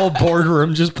 And a whole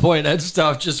boardroom just pointing at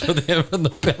stuff just with him in the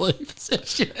belly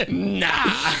position.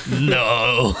 Nah.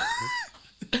 No.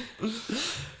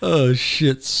 Oh,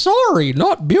 shit. Sorry,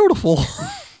 not beautiful.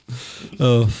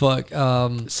 Oh, fuck.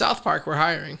 South Park, we're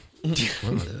hiring.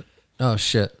 Oh,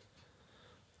 shit.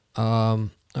 All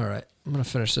right. I'm going to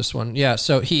finish this one. Yeah,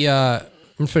 so I'm going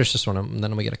to finish this one, and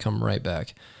then I'm going to come right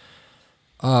back.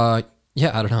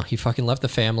 Yeah, I don't know. He fucking left the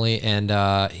family, and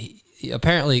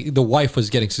apparently the wife was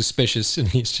getting suspicious, and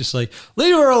he's just like,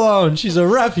 leave her alone. She's a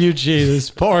refugee, this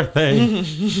poor thing.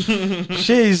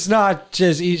 She's not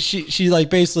just, she like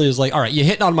basically is like, all right, you're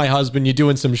hitting on my husband, you're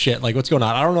doing some shit. Like, what's going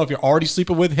on? I don't know if you're already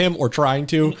sleeping with him or trying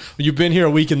to, but you've been here a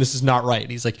week and this is not right.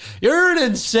 And he's like, you're an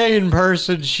insane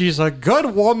person. She's a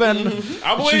good woman.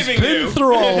 I'm She's leaving been you.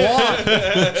 through a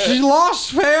lot. She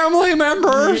lost family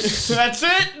members. That's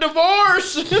it.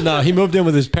 Divorce. No, he moved in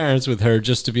with his parents with her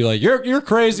just to be like, you're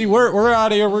crazy. We're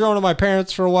out of here. We're going to my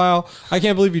parents for a while. I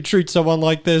can't believe you treat someone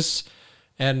like this.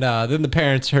 And then the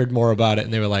parents heard more about it,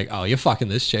 and they were like, oh, you're fucking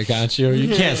this chick, aren't you?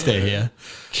 You can't stay here.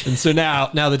 And so now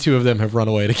the two of them have run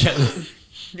away together.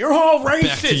 You're all racist.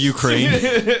 Back to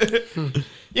Ukraine.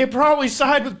 You probably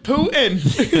side with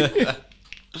Putin.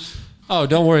 Oh,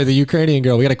 don't worry. The Ukrainian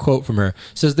girl, we got a quote from her.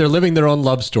 Says they're living their own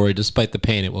love story despite the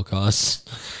pain it will cause.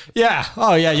 Yeah.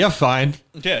 Oh, yeah, you're fine.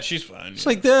 Yeah, she's fine. She's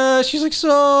like, so,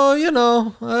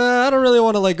 I don't really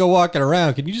want to like go walking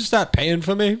around. Can you just stop paying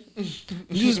for me? Can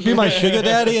you just be my sugar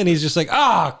daddy? And he's just like,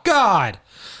 oh, God,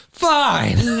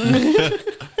 fine.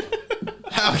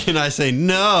 How can I say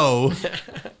no?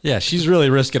 Yeah, she's really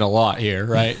risking a lot here,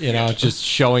 right? You know, just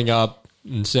showing up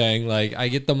and saying like, I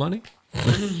get the money.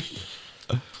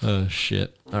 Oh,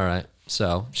 shit. All right.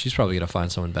 So she's probably going to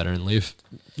find someone better and leave.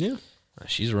 Yeah.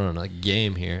 She's running a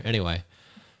game here. Anyway.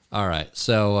 All right.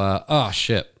 So, oh,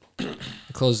 shit. I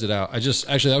closed it out. That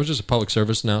was just a public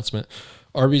service announcement.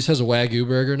 Arby's has a Wagyu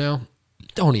burger now.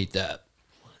 Don't eat that.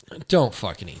 Don't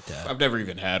fucking eat that. I've never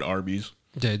even had Arby's.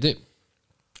 Dude,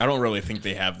 I don't really think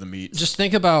they have the meat. just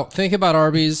think about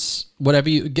Arby's, whatever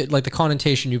you get, like the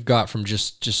connotation you've got from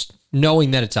just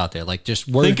knowing that it's out there. Like just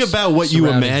words. Think about what you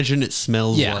surrounding- imagine it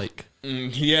smells Yeah. like.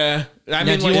 Yeah. I Now,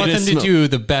 mean, do you like, want it them is to smell- do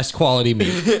the best quality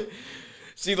meat?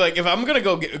 see, like, if I'm gonna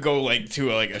go like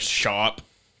to like a shop,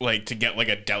 like to get like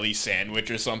a deli sandwich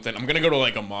or something, I'm gonna go to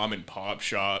like a mom and pop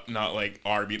shop, not like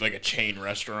Arby's, like a chain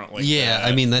restaurant. Like Yeah, that.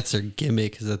 I mean that's their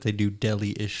gimmick is that they do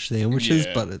deli-ish sandwiches,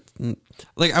 Yeah. but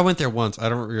like I went there once. I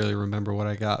don't really remember what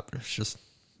I got, but it's just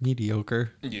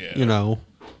mediocre. Yeah. You know,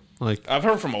 like I've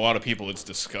heard from a lot of people it's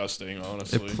disgusting.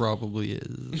 Honestly, it probably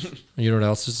is. You know what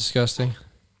else is disgusting?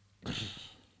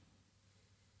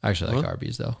 I actually like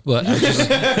Arby's though, but I just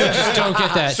don't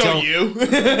get that. so Don't- you.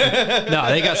 No,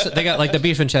 they got like the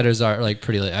beef and cheddars are like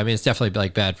pretty. I mean, it's definitely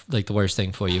like bad, like the worst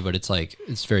thing for you, but it's like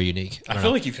it's very unique. I don't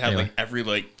feel know. like you've had Anyway, like every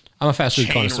like I'm a fast food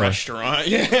chain connoisseur. restaurant.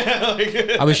 Yeah, like,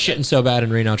 I was shitting so bad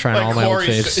in Reno trying all my old Corey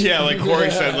faves. said, yeah, like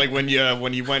Corey said, like when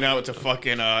you went out to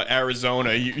fucking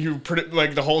Arizona, you pretty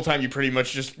like the whole time you pretty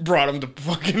much just brought him to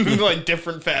fucking like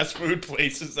different fast food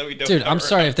places that we don't. Dude, I'm ever-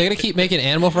 sorry if they're gonna keep making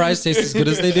animal fries taste as good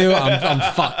as they do. I'm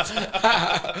fucked.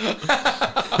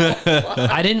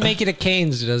 I didn't make it at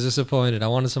Cane's, dude. I was disappointed. I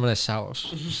wanted some of that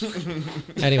sauce.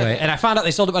 Anyway, and I found out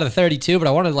they sold it by the 32, but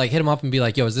I wanted to like hit them up and be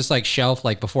like, "Yo, is this like shelf?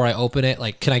 Like before I open it,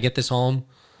 like can I get this home?"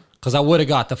 Because I would have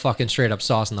got the fucking straight up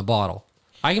sauce in the bottle.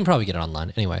 I can probably get it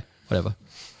online. Anyway, whatever.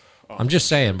 I'm just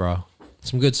saying, bro.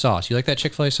 Some good sauce. You like that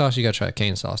Chick-fil-A sauce? You gotta try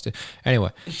Cane sauce, dude.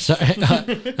 Anyway, so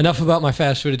enough about my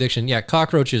fast food addiction. Yeah,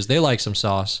 cockroaches, they like some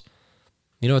sauce.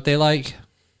 You know what they like?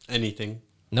 Anything.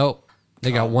 Nope.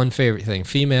 They got one favorite thing.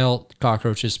 Female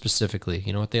cockroaches specifically.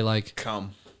 You know what they like?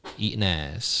 come. Eating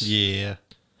ass. Yeah.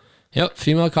 Yep,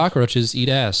 female cockroaches eat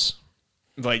ass.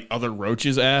 Like other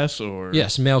roaches' ass or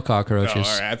Yes, male Oh, cockroaches.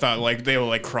 all right. I thought like they were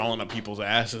like crawling up people's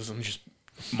asses and just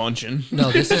munching.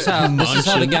 No, this is how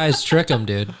the guys trick them,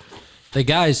 dude. The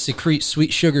guys secrete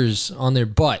sweet sugars on their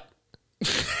butt,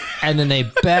 and then they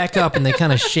back up and they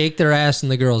kind of shake their ass in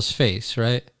the girl's face,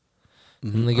 right?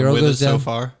 And the girl With goes it down. so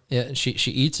far. Yeah, and she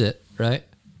eats it, right?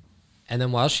 And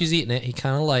then while she's eating it, he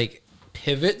kind of like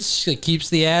pivots, like, keeps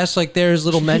the ass like there's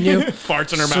little menu,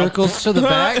 Farts in her mouth. circles to the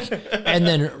back, and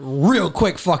then real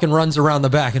quick fucking runs around the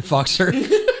back and fucks her.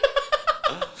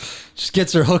 Just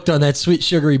gets her hooked on that sweet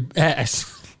sugary ass.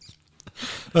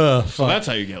 Oh, So fuck. that's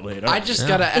how you get laid. I just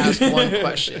gotta ask one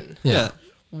question. Yeah.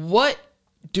 What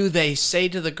do they say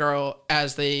to the girl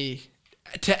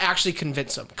to actually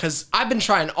convince them? Because I've been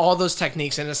trying all those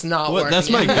techniques and it's not working. That's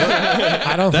my go.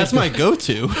 I don't. That's my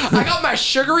go-to. I got my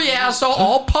sugary asshole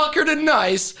all puckered and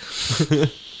nice, and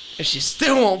she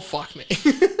still won't fuck me.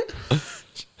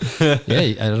 Yeah,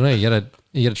 I don't know.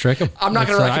 You gotta trick them. I'm not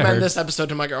going to recommend this episode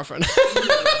to my girlfriend.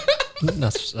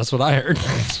 That's what I heard.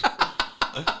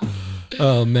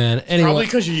 Oh man. Anyway, Probably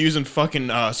because you're using fucking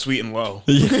Sweet and Low.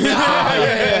 The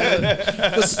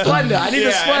Splenda. I need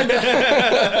the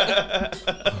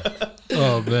Splenda.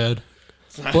 oh man.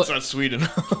 It's not sweet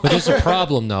enough. But there's a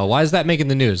problem though. Why is that making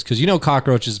the news? Because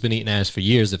cockroaches have been eating ass for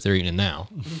years. If they're eating it now,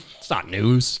 it's not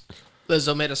news.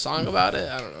 Lizzo made a song about it.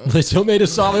 I don't know. Lizzo made a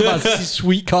song about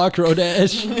sweet cockroach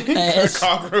ass.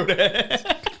 Cockroach.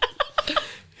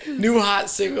 New hot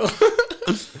single.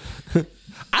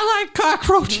 I like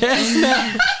cockroach ass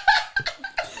now.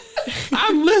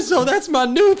 I'm Lizzo. That's my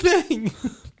new thing.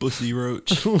 Bussy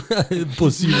Roach.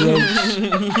 Bussy Roach.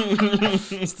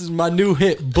 This is my new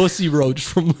hit, Bussy Roach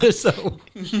from Lizzo.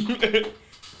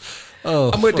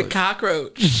 Oh, I'm with the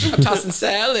cockroach. I'm tossing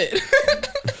salad.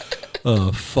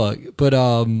 oh fuck. But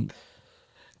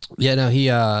yeah, no,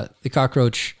 the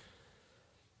cockroach.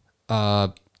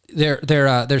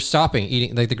 They're stopping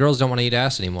eating. Like the girls don't want to eat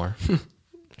ass anymore.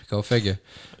 Go figure.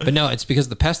 But no, it's because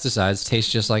the pesticides taste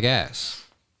just like ass,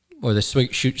 or the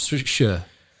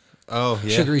Oh yeah.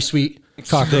 sugary sweet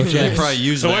cockroach They ass. probably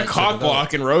use So that we're to cock develop.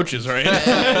 blocking roaches, right?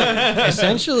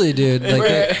 Essentially, dude.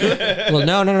 Like, well,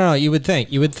 no. You would think,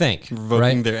 Revoking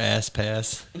right? their ass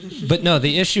pass. But no,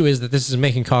 the issue is that this is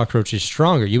making cockroaches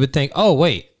stronger. You would think, oh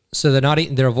wait, so they're not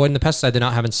eating, they're avoiding the pesticide, they're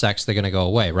not having sex, they're gonna go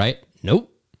away, right?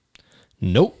 Nope.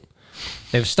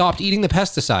 They've stopped eating the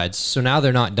pesticides, so now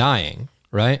they're not dying,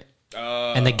 right?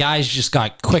 And the guys just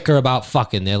got quicker about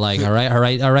fucking. They're like, all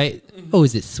right. Oh,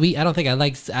 is it sweet? I don't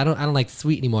like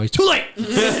sweet anymore. It's too late.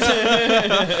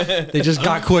 They just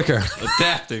got quicker.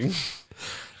 Adapting.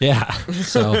 Yeah.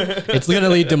 So it's gonna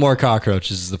lead to more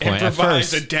cockroaches is the point. At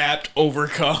Improvise, first. adapt,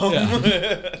 overcome.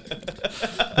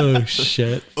 Oh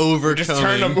shit.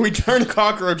 Overcoming. We turned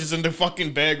cockroaches into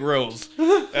fucking bag rolls.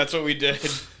 That's what we did.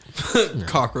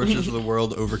 Cockroaches of the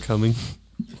world overcoming.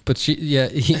 But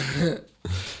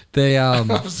they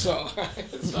I'm so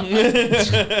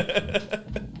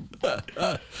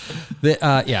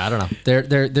I don't know.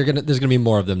 There's gonna be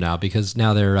more of them now because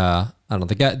now they're I don't know.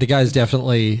 The guys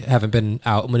definitely haven't been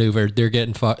outmaneuvered. They're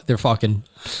getting they're fucking,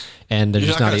 and they're You're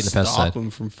just not gonna eating the stop pesticide. them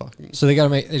from fucking. So they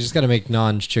just gotta make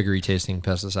non-sugary tasting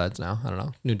pesticides now. I don't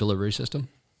know. New delivery system.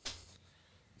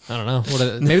 I don't know.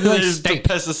 Maybe they like The steak.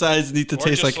 pesticides need to Or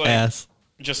taste just like ass.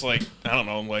 Just like, I don't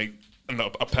know, like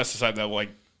a pesticide that like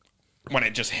when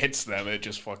it just hits them, it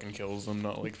just fucking kills them.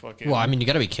 Not like fucking. Well, I mean, you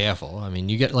got to be careful. I mean,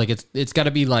 you get like it's got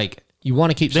to be like you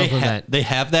want to keep They, something that they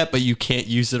have that, but you can't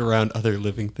use it around other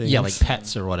living things. like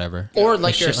pets or whatever, Or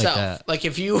like shit yourself. that. Like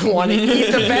if you want to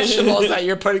eat the vegetables that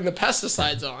you're putting the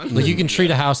pesticides on. Like you can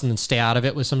treat a house and then stay out of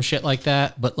it with some shit like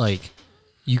that, but like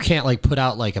you can't like put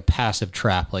out like a passive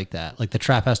trap like that. Like the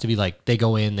trap has to be like they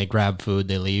go in, they grab food,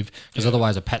 they leave, because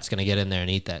otherwise a pet's gonna get in there and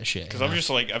eat that shit. Because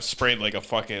I've sprayed like a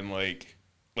fucking like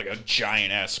a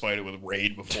giant ass spider with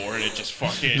Raid before, and it just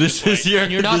fucking. This is your.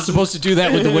 You're not supposed to do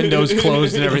that with the windows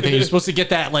closed and everything. You're supposed to get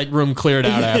that like room cleared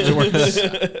out afterwards.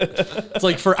 It's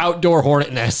like for outdoor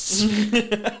hornet nests.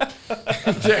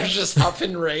 They're just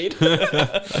huffing Raid.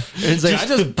 It's like I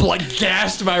just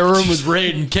gassed my room with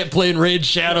Raid and kept playing Raid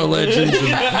Shadow Legends. And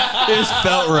It just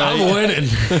felt right. I'm winning.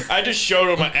 I just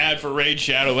showed him an ad for Raid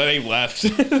Shadow, then he left.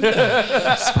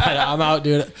 I'm out,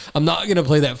 dude. I'm not gonna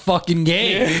play that fucking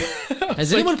game.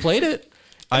 Has anyone played it?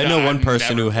 I know No, one I've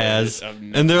person never who played has, it. I've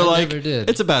and they're I like, never did.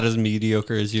 it's about as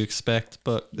mediocre as you expect,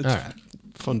 but it's All right.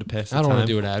 fun to pass the I don't time. want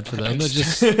to do an ad for them. But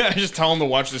just I just tell him to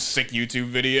watch this sick YouTube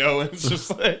video, and it's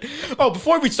just like, oh,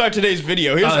 before we start today's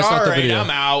video, here's that's not all the right, video. I'm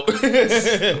out.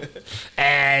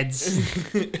 ads.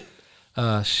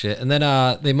 Shit. And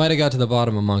then they might have got to the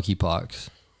bottom of monkeypox.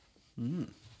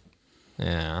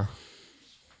 Yeah.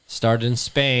 Started in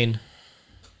Spain.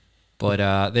 But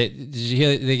did you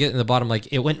hear they get in the bottom?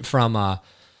 Like it went from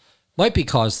might be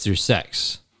caused through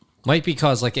sex. Might be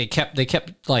caused like they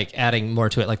kept like adding more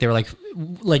to it. Like they were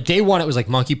like day one it was like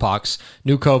monkeypox,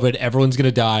 new COVID, everyone's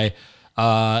gonna die.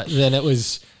 Then it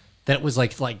was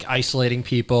like isolating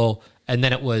people, and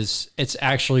then it's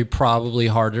actually probably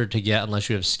harder to get unless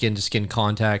you have skin to skin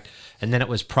contact, and then it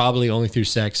was probably only through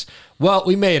sex. Well,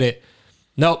 we made it.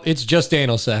 Nope, it's just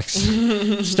anal sex.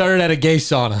 Started at a gay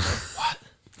sauna.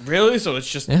 Really? So it's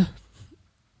just Yeah.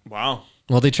 wow.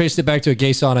 Well, they traced it back to a gay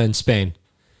sauna in Spain.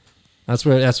 That was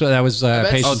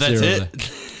patient Oh, that's zero.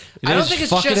 it? I don't think it's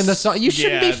fucking in the just. sauna. You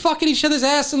shouldn't be Yeah. fucking each other's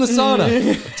ass in the sauna.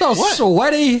 It's all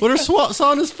sweaty. What are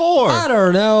saunas for? I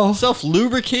don't know. Self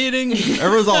lubricating.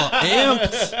 Everyone's all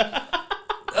amped.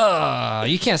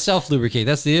 You can't self lubricate.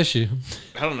 That's the issue.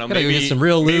 I don't know. Gotta go Maybe get some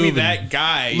real Maybe lube that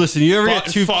guy. Listen, you ever get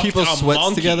butt two fucked people's a sweats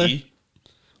monkey, together?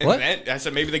 and What? then- I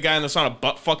said maybe the guy in the sauna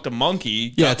butt fucked a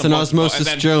monkey. Yeah, got it's the an monkey- Osmosis and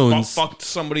then Jones butt fucked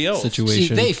somebody else. See,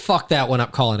 Situation. they fucked that one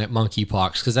up calling it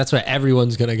monkeypox because that's what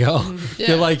everyone's gonna go. Yeah.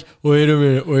 They're like, wait a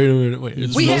minute.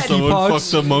 It's We had- Someone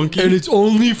fucked a monkey. and it's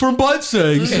only from butt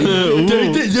sex.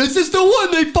 This is the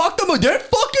one they fucked them. They're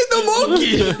fucking the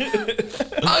monkey.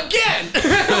 Again,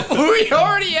 we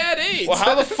already had AIDS. Well,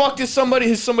 how the fuck has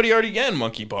somebody already gotten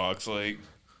monkeypox? Like,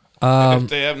 if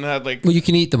they haven't had like, Well, you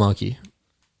can eat the monkey.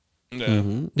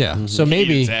 Yeah. So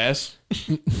maybe its ass.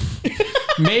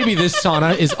 maybe this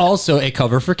sauna is also a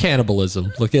cover for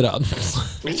cannibalism. Look it up.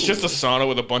 It's just a sauna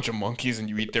with a bunch of monkeys and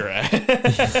you eat their ass.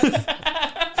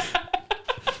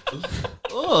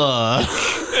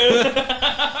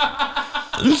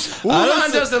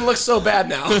 Wuhan doesn't look so bad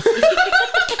now.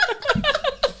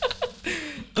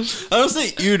 I don't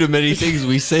say ew to many things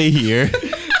we say here.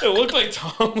 It looked like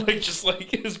Tom, like just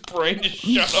like his brain just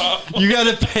shut off. You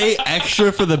gotta pay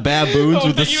extra for the baboons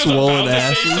with the He was swollen about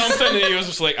to say asses. something and he was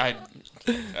just like, I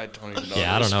don't even know.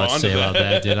 Yeah, I don't know what to say about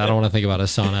that, dude. I don't want to think about a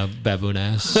sauna baboon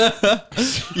ass.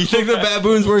 You think the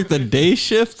baboons work the day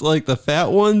shift like the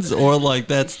fat ones, or like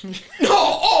that's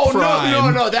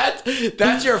Prime. No.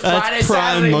 That's your Friday, prime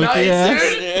Saturday monkey nights,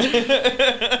 ass.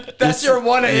 dude. That's your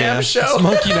 1 a.m. yeah. show.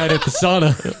 Monkey night at the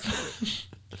sauna.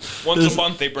 Once a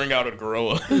month they bring out a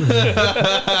gorilla.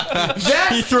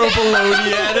 You throw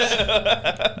bologna at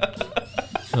it?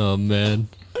 Oh man.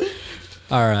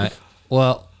 All right.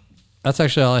 Well, that's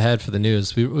actually all I had for the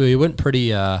news. We went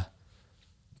pretty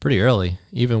early.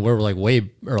 Even we're like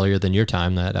way earlier than your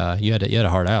time that you had a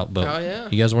hard out. But Oh, yeah.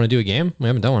 you guys want to do a game? We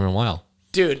haven't done one in a while.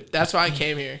 Dude, that's why I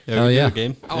came here. Oh yeah.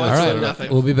 Game. I All want to right. say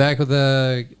nothing. We'll be back with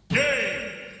a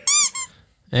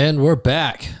and we're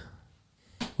back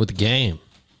with the game.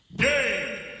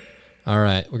 All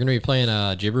right, we're gonna be playing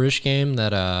a gibberish game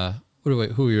that who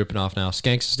are we ripping off now?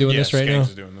 Skanks is doing Yeah, this right Skanks now.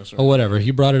 is doing this right Oh, whatever.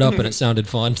 He brought it up and it sounded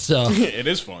fun. So It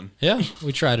is fun. yeah,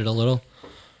 we tried it a little.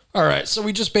 All right, so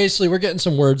we just basically we're getting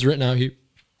some words written out here.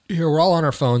 We're all on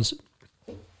our phones,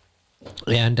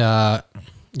 and yeah,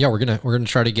 we're gonna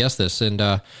try to guess this. And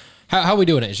how we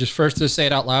doing it? It's just first to say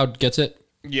it out loud gets it.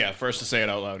 Yeah, first to say it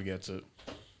out loud gets it.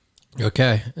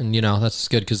 Okay, and that's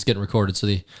good because it's getting recorded. So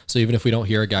even if we don't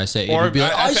hear a guy say it, Or he'd be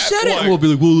like, I said it. or- And we'll be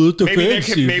like, well, let the Maybe fans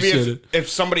see if you said it. if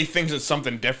somebody thinks it's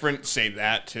something different, say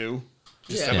that too.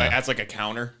 Just Yeah. like, that's like a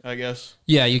counter, I guess.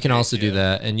 Yeah, you can also do Yeah.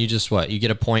 that, and you just you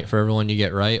get a point for everyone you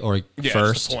get right, or Yeah,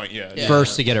 first, Just the point. Yeah. Yeah.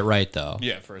 first to get it right though.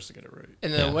 Yeah, first to get it right.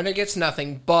 And the winner gets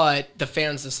nothing, but the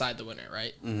fans decide the winner,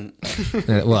 right?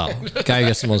 Well, the guy who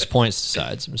gets the most points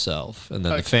decides himself, and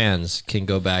then the Okay. fans can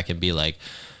go back and be like,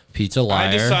 Pete's a I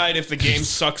liar. decide if the game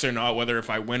sucks or not, whether if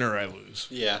I win or I lose.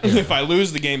 Yeah. If I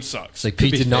lose, the game sucks. It's like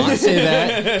Pete did not say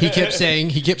that. He kept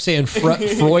saying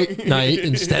Freud night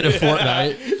instead of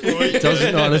Fortnite.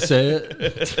 Doesn't know how to say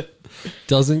it.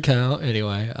 Doesn't count.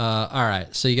 Anyway, all right.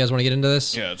 So you guys want to get into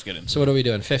this? Yeah, let's get into So what are we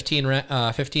doing? 15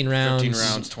 rounds. 15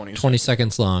 rounds, 20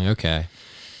 seconds long. Okay.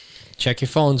 Check your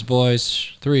phones, boys.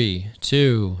 3,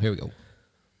 2. Here we go.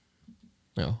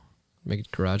 No,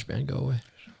 make GarageBand go away.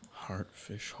 Heart,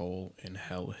 fish, hole, in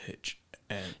hell, hitch,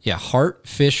 and Yeah, heart,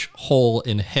 fish, hole,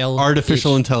 in hell.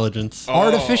 Artificial itch. intelligence.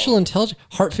 Artificial intelligence.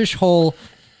 Heart, fish, hole,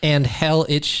 and hell,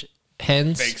 itch,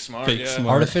 hens. fake smart. Fake yeah. smart.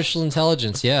 Artificial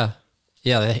intelligence. Yeah,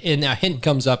 yeah. And a hint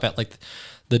comes up at like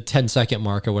the 10-second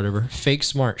mark or whatever. Fake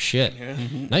smart shit.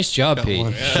 Nice job, Pete.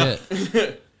 one.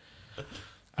 Shit.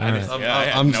 I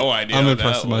had no idea. I'm on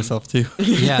impressed that with one. myself too.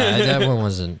 Yeah, that one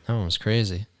was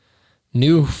crazy.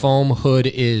 New foam hood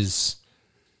is.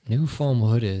 New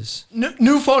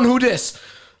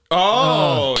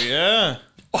Oh, yeah.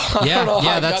 Yeah, know how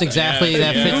yeah, I that's got exactly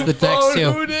that. that Yeah. fits the text Phone,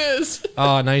 too. who dis?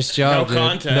 Oh, nice job, No dude.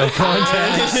 context. No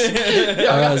context.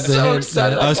 Yeah, I got was the so hint,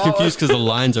 excited. man. I was about confused because the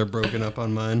lines are broken up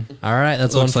on mine. All right,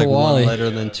 that's one Looks for like Wally. one letter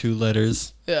and then two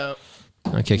letters. it. Yeah.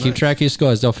 Okay, keep track of your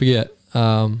scores. Don't forget.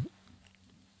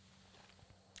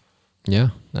 Yeah,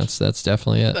 that's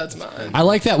definitely it. That's mine. I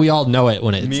like that we all know it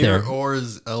when it's Mir there.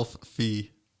 Or's elf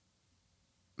fee.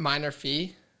 Minor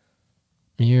fee.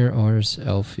 Mir Ors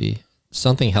Elfie.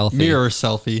 Something healthy. Mirror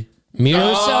selfie.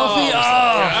 Mirror selfie.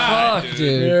 Oh, fuck, dude.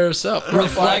 dude. Mirror self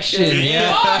Reflection.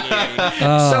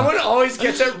 Yeah. Someone always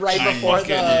gets it right before the.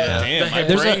 Damn, my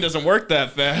There's brain a- doesn't work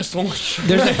that fast. Holy shit.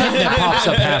 There's a hint that pops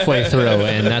up halfway through,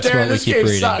 and that's Darren, what we this keep game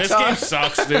reading. sucks. This game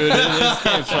sucks, dude. This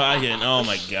game's fucking. Oh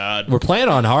my god. We're playing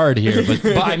on hard here, but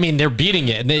I mean, they're beating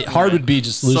it. And hard would be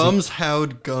just losing. Sums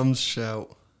howd gums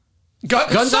shout.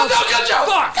 Guns out. Guns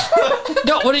out. Fuck.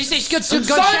 No, what did you say? Gun Guns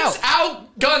shout.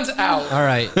 out. Guns out. All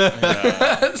right.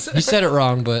 You said it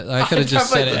wrong, but I could have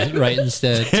just said it right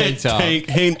instead. Tank top.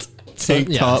 Tank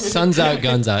Yeah, top. sun's out,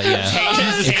 guns out. Yeah.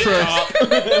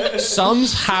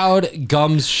 Sums howd,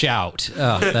 gums shout.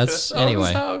 Oh, that's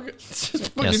anyway.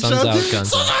 Yeah, sun's out,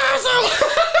 guns out.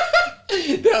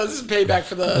 No, this is payback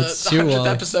for the Let's do, 100th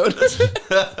episode.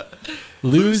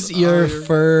 Lose your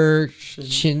fur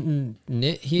chin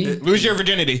knit he. Lose your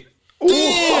virginity. Yeah,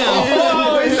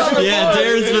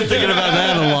 Darren's been thinking about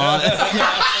that a lot.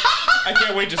 I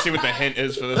can't wait to see what the hint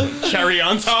is for this one. Cherry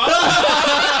on top.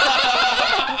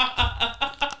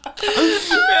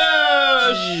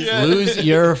 Oh, shit. Lose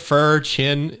your fur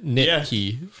chin knit Yeah.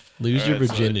 key. Lose your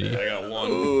virginity. I got one.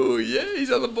 Oh yeah,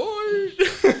 he's on the board.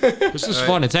 This is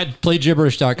fun. It's at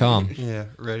playgibberish.com. Yeah,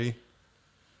 ready?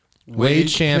 Wade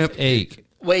champ ache.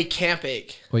 Wait, camp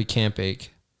ache. Wait, camp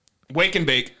ache. Wake and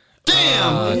bake.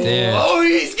 Oh, damn. Oh,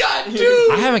 he's got two.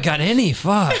 I haven't got any.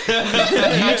 Fuck. You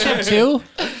have two?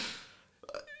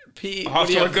 P. Off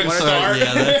to a good start.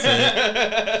 Yeah, that's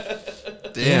it.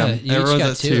 Damn, Yeah, you each everyone's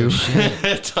got at two. 2. Shit.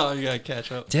 That's all you gotta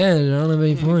catch up. Damn, I don't have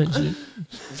any points.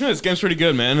 This game's pretty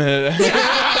good, man.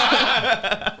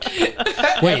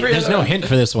 Wait, there's no hint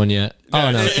for this one yet.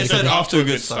 Oh, no. It said off to a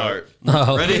good start.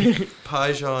 Oh. Ready?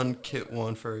 Paijan Kit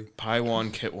 1 Furry. Pie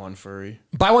one, kit one, furry.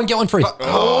 Buy one, get one free. Shit!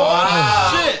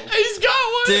 He's got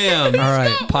one. Damn. All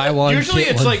right, buy one. Usually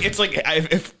get it's one. like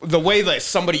if the way that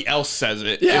somebody else says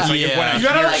it. Yeah. It's like if when I You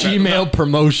gotta, hear like, it. Gmail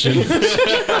promotion.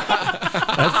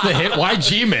 That's the hint. Why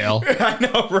Gmail? I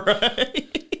know,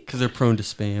 right? Because they're prone to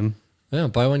spam. Yeah,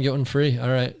 buy one, get one free. All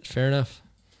right, fair enough.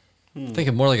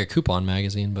 Thinking more like a coupon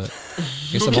magazine, but I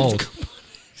guess I'm old.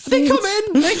 They come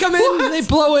in. They come in. They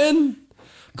blow in.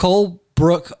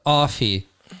 Colebrook Offie.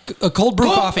 Cold brew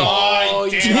coffee. Oh,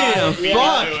 damn.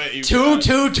 Fuck.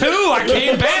 2-2-2. I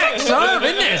came back, son of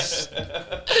goodness.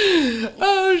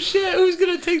 Oh shit! Who's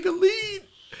gonna take the lead?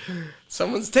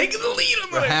 Someone's taking the lead.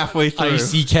 I'm We're gonna. halfway through.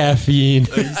 Icy caffeine.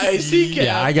 I see.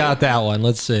 Yeah, I got that one.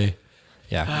 Let's see.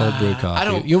 Yeah, cold brew coffee.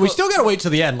 don't- We still gotta wait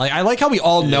till the end. Like I like how we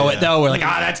all know it though. We're like,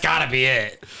 that's gotta be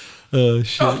it. Oh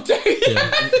shit. Oh, dang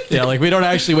it. Yeah, like we don't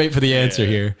actually wait for the answer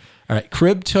here. All right,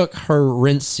 Crib took her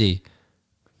rincy.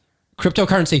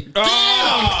 Cryptocurrency.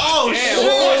 Oh, shit. Of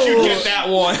course you get that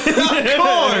one.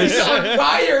 He's on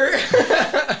fire.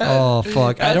 Oh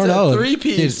fuck, I don't That's a know.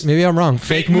 three-piece. Dude, maybe I'm wrong.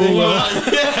 Fake moolah.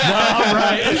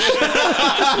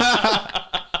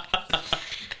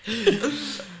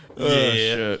 Oh,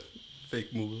 shit.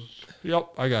 Fake move. Yep,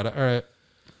 I got it. All right.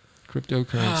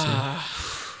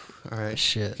 Cryptocurrency. All right.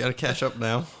 Shit. Gotta catch up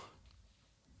now.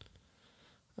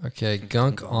 Okay,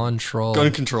 gunk on troll.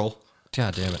 Gun control.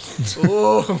 God damn it. Of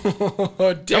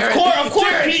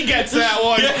course he gets that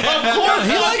one. Of course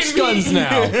He likes guns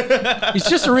now. He's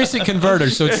just a recent converter,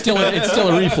 so it's still a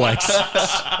reflex.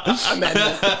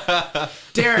 Amendment.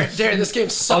 Darren, this game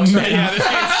sucks. Right Yeah, now. this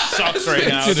game sucks right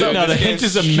now. Dude, dude. no, the This hint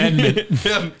game's- is amendment.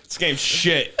 This game's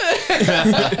shit.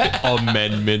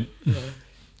 Amendment.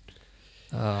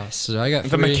 So I got The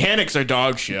three. mechanics are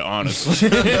dog shit, honestly.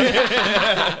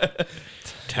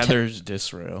 Tether's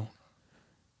disrail.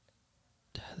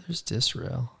 There's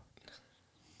Disrail.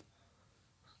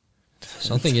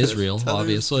 Something is real, Tether's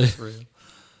obviously. Israel.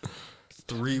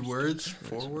 3 words?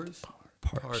 4 words?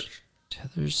 Parch.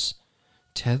 Tether's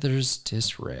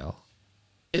Disrail.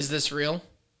 Is this real?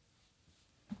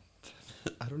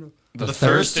 I don't know. The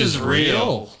thirst is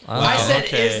real. I said,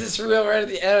 okay. "Is this real?" Right at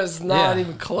the end. It was not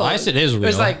even close. I said Israel. It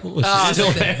was like, It's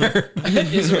still there.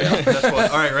 Israel. That's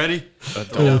what. All right, ready?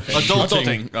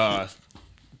 Adulting.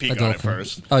 Pete got it Adulting.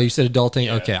 first. Oh, you said adulting?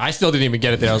 Okay. I still didn't even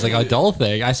get it there. I was like,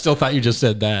 adulting? I still thought you just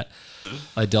said that.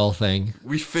 Adulting.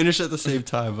 We finished at the same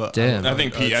time. But Damn. I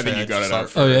think Pete. I think you got it out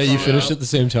first. Oh, yeah, you finished at the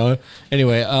same time?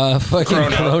 Anyway,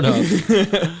 fucking grown up.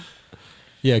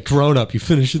 Yeah, grown up. You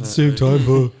finished at the same time,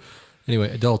 huh?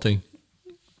 Anyway, adulting.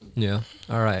 Yeah.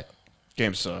 All right.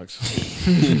 Game sucks.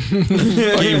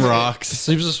 Game rocks. This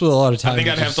leaves us with a lot of time. I think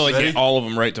I'd have to like Ready? get all of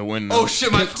them right to win. Oh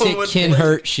shit, my phone Tick went can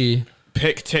hurt she.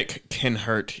 Pick tick can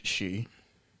hurt she.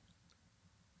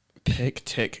 Pick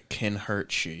tick can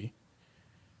hurt she.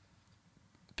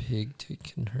 Pig tick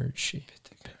can hurt she.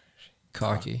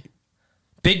 Cocky.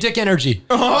 Big dick energy.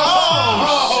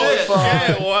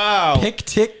 Okay, wow. Pick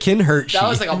tick can hurt That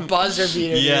was like a buzzer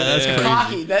beater. Yeah, dude. that's crazy.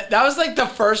 Cocky. That was like the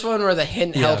first one where the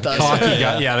hint helped us.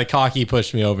 The cocky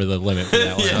pushed me over the limit for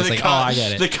that one. I was like, I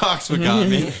get it. The cocks what got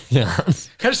me. Yeah. I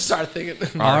just started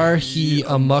thinking. Are he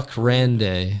amok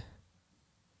rande?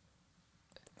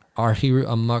 Are he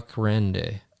amok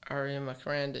rande? Ariana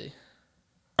Grande.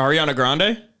 Ariana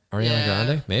Grande? Ariana Yeah.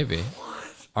 Grande? Maybe.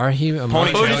 Are he amok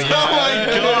Ponytail. Oh my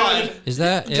god. Is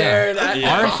that? Yeah. Jared,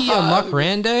 Are he amok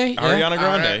rande? Yeah. Ariana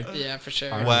Grande. Yeah, for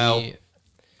sure. Are Wow. he-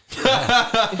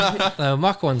 The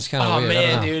muck one's kind of Oh, weird. I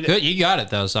man, don't know. dude. Good, you got it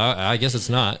though, so I guess it's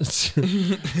not. It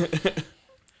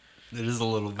is a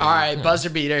little bit. All right, buzzer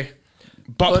beater.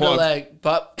 Butt Put a plug. leg.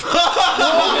 Butt.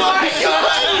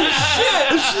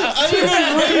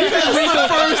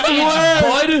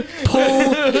 Bud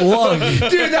pull lug.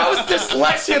 Dude, that was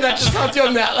dyslexia that just helped you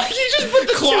on that. Like, you just put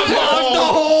the clog the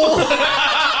hole.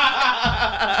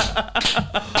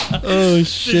 Oh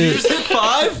shit! Is it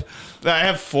 5? I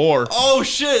have 4. Oh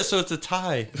shit! So it's a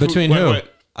tie. Between who?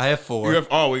 I have 4. You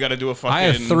have, we got to do a fucking. I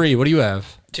have 3. What do you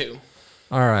have? 2.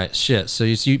 All right, shit. So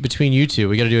you see, between you two,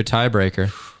 we got to do a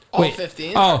tiebreaker. All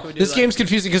 15? Or Oh, could we do this that? game's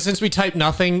confusing because since we typed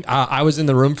nothing, I was in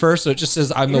the room first, so it just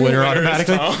says I'm the winner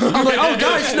automatically. I'm like, oh,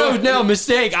 guys, no,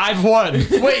 mistake. I've won.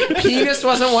 Wait, penis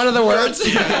wasn't one of the words?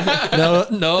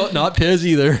 No, not Piz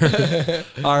either.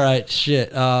 All right,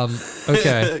 shit.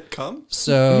 Okay, Come.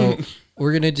 so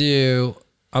we're gonna do.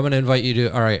 I'm gonna invite you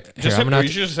to. All right, here, Just I'm hit, gonna. you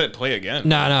should just hit play again.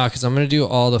 No, because I'm gonna do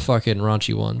all the fucking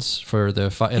raunchy ones for the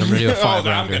and I'm gonna do a 5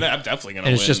 rounder. I'm definitely gonna.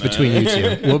 And it's win, just man. between you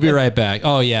two. We'll be right back.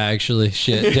 Oh yeah, actually,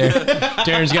 shit.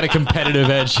 Darren's got a competitive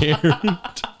edge here.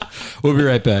 We'll be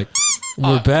right back.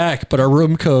 We're back, but our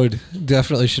room code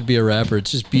definitely should be a rapper.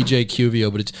 It's just BJ Qvio,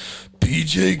 but it's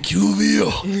BJ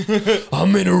Qvio.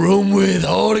 I'm in a room with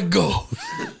all the gold.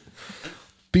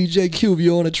 BJ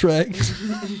Qvio on a track.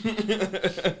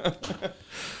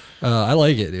 I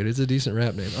like it, dude. It's a decent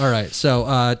rap name. All right,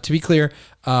 so to be clear,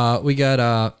 we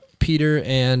got Peter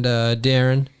and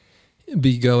Darren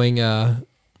be going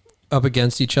up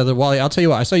against each other. Wally, I'll tell you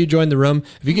what. I saw you join the room.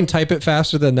 If you can type it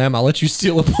faster than them, I'll let you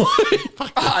steal a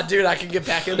point. Dude, I can get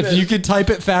back in If this. you can type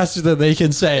it faster than they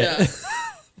can say Yeah. it.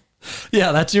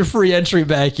 Yeah, that's your free entry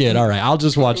back in. All right, I'll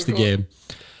just watch the game.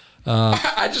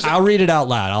 I'll read it out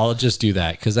loud. I'll just do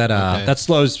that because that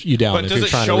slows you down But if does you're it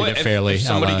trying to show read it it fairly. if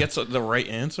somebody out loud. gets the right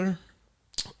answer?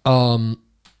 No,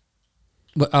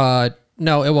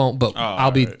 it won't. But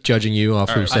I'll be alright. judging you off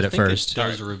who said I it think first. It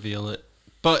does reveal it.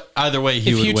 But either way, he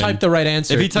If would you win. type the right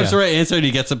answer, if he types yeah. the right answer and he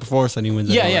gets it before us, then he wins.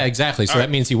 Yeah, anyway. yeah, exactly. So that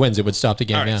means he wins. It would stop the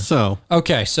game. Yeah. So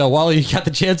Okay, so while you got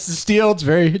the chance to steal, it's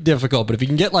very difficult. But if you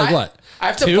can get like what I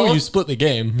have to 2, both- you split the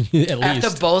game at I have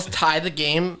least. to both tie the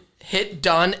game, hit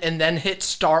done, and then hit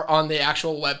start on the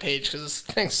actual webpage because this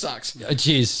thing sucks.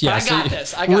 Jeez, yeah, I got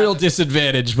this. I got real this.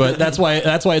 disadvantage, but that's why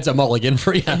it's a mulligan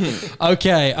for you.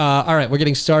 Okay, all right, we're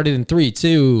getting started in 3,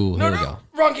 2. Here we go.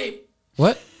 Wrong game.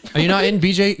 What? Are you not in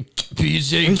BJ?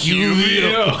 BJ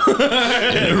Qvio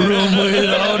in a room with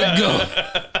all the go.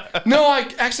 No, I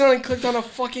accidentally clicked on a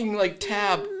fucking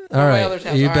tab. All right, Other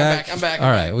tabs. are you All right, back? I'm back.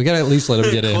 All right, we gotta at least let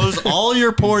him get in. close all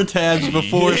your porn tabs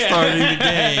before starting the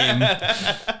game.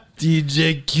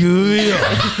 DJ Qvio.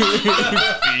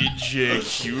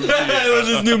 BJQ. That was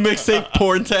his new mixtape,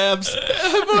 porn tabs.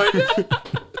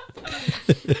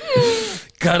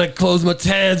 Gotta close my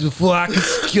tabs before I can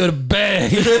secure the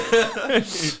bag.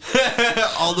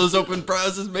 All those open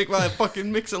browsers make my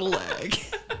fucking mixer lag.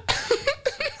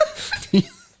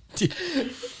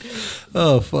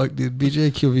 Oh fuck, dude!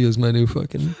 BJ Qvio is my new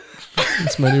fucking.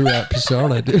 It's my new rap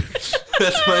persona, dude.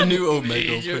 That's my new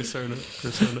Omega persona.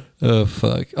 Oh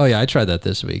fuck! Oh yeah, I tried that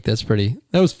this week. That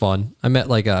was fun. I met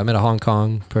I met a Hong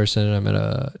Kong person. I met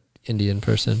a Indian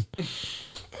person.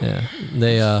 Yeah,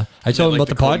 they. I told them like about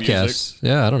the the cool podcast. music?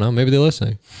 Yeah, I don't know. Maybe they're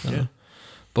listening. I don't know.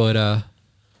 But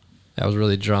I was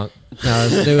really drunk. No,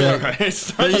 they were like,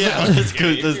 Yeah, let's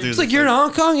do it's like you're in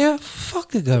Hong Kong. Yeah, fuck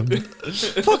the government.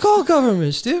 Fuck all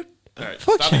governments, dude. Alright,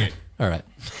 Fuck stop the China. game. All right.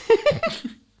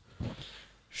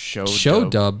 Show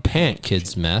Dub Pant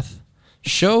Kids Meth.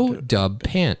 Show Dub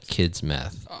Pant Kids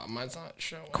Meth. Oh, mine's not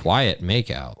showing. Quiet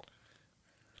Makeout.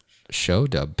 Show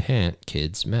Dub Pant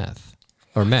Kids Meth.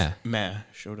 Or meh. Meh.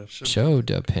 Showed up. Show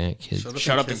Dub Pant Kids.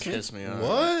 Shut up and kiss me.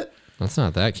 What? That's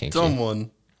not that kinky.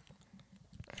 Someone.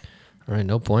 All right,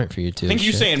 no point for you two. I think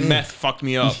you Shit. saying meth fucked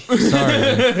me up. Sorry.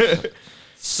 man.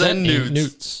 Send nudes.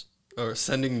 Nudes. Or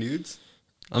sending nudes?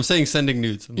 I'm saying sending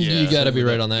nudes. You got to be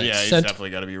right on that. Yeah, he's Sent definitely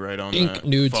got to be right on ink that.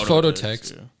 nudes, photo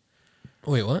text, text. yeah.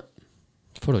 Wait, what?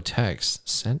 Photo text.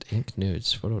 Sent ink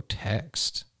nudes. Photo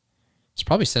text. It's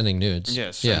probably sending nudes.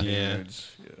 Yes. Yeah.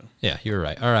 Yeah, you were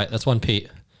right. All right, that's one Pete.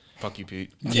 Fuck you,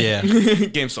 Pete. Yeah.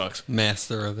 Game sucks.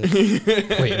 Master of it.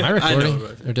 Wait, am I recording?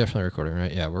 know. We're definitely recording,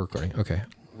 right? Yeah, we're recording. Okay.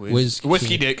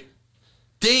 Whiskey dick.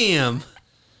 Damn.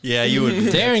 Yeah, you would.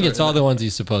 Darren gets all the ones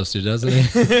he's supposed to, doesn't he?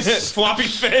 Floppy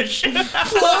fish.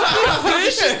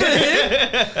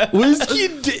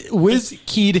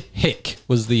 Whiskeyed Hick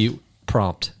was the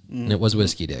prompt. And it was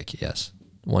Whiskey Dick, yes.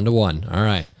 1-1. All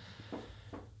right.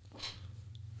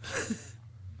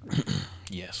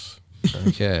 Yes.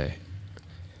 Okay.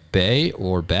 Bay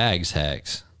or bags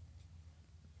hex?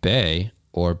 Bay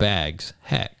or bags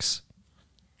hex?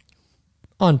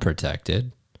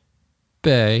 Unprotected.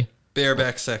 Bay.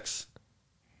 Bareback sex.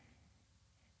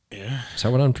 Yeah. Is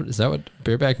that what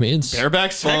bareback means?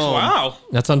 Bareback sex. Boom. Wow.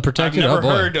 That's I've unprotected. never Oh, boy.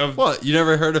 heard of. What? You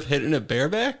never heard of hitting a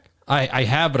bareback? I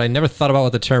have, but I never thought about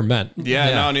what the term meant.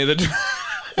 Yeah, no, neither.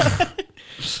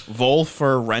 Vol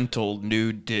for rental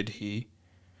nude did he?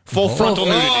 Full frontal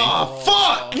nudity. Oh,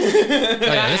 fuck! Oh,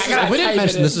 yeah, this is, we didn't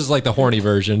mention this is like the horny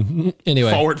version.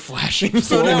 Anyway, Forward flashing.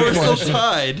 So now we're still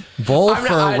tied. full I'm not-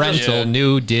 for I just- rental Yeah.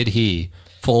 nude did he?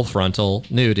 Full frontal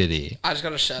nudity. I just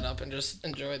gotta shut up and just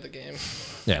enjoy the game.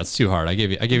 Yeah, it's too hard. I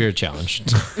gave you a challenge.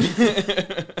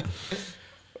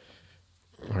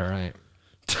 All right.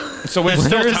 So we're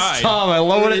still Where's tied. Tom? I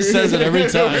love when it says it every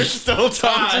time. We're still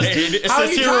tied. It How are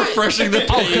says you here tied? refreshing the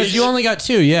Oh, because page. you only got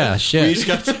 2. Yeah, We shit. each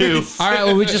got 2. All right,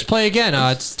 well, we just play again.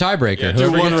 It's tiebreaker. Do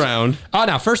Whoever one gets- round. Oh,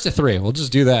 no, first to 3. We'll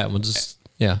just do that. We'll just,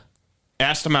 yeah.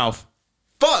 Ass to mouth.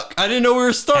 Fuck! I didn't know we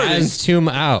were starting. And tomb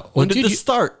out. When Well, did dude, this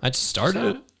start? I just started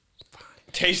it.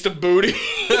 Taste of booty.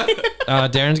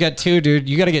 Darren's got 2, dude.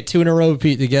 You got to get 2 in a row,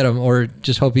 Pete, to get him, or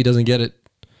just hope he doesn't get it.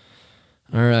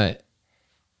 All right.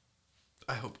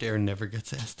 I hope Darren never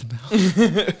gets asked about.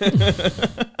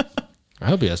 I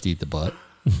hope he has to eat the butt.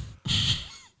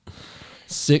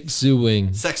 6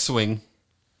 zooing, Sex swing.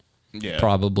 Yeah.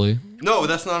 probably. No,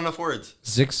 that's not enough words.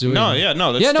 6 zooing. No, yeah,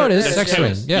 no. That's Yeah, no, it is that's sex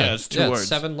two. swing. Yeah, it's 2 words.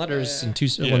 7 letters and 2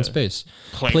 Yeah. 1 space.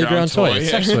 Playground toy. toy. It's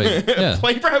sex swing. Yeah.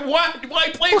 Playground. What? Why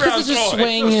playground Because it's a toy?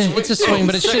 swing. It's a swing,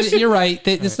 but it should. You're right.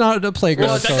 It's not a playground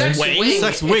Well, it's toy. sex Swing? swing.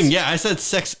 Sex wing. Yeah, I said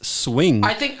sex swing.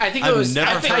 I think it I've was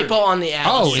never a heard- typo on the app.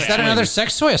 Oh, is Sex that swing. another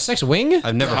sex toy? A sex wing?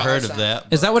 I've never heard of that's that.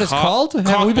 Is that what it's called? Have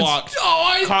Cock we been- block.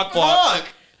 Oh, Cock block.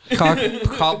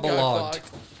 Cock blocked.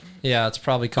 Yeah, it's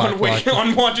probably cock blocked.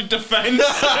 Unwanted defense.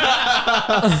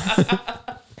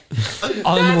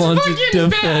 Unwanted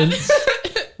defense.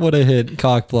 What a hit.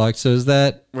 Cock block. So is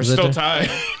that? We're is that still the- tied.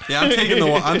 Yeah, I'm taking the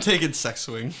one. I'm taking sex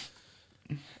swing.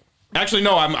 Actually,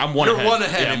 no. I'm one You're ahead. one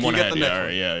ahead Yeah, if I'm you one get ahead. the Yeah, next all one.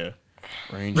 right,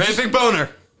 yeah. Range. Ramping boner.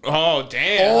 Oh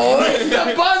damn.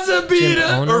 the buzzer beater.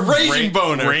 Owner? Or raging Ra-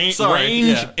 boner. ra- Sorry. range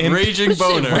Yeah. imp- Raging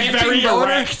boner. Very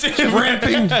erect.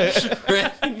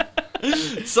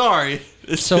 Sorry.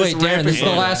 So wait, Darren, this is the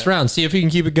last round. See if you can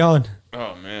keep it going.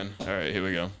 Oh man. All right, here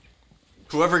we go.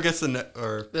 Whoever gets the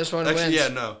or This one actually, wins. yeah,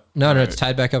 no. No, it's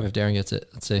tied back up if Darren gets it.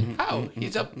 Let's see. Oh,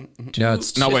 he's up. No,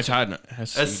 it's No, we're tied.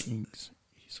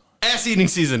 Ass eating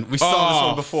season. We saw this Oh,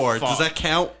 one before. fuck. Does that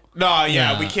count? No,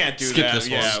 yeah, Nah. we can't do Skip that. this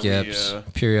one. Yeah, skips. We,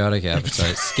 Periodic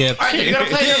appetite. Skip. All right, you're gonna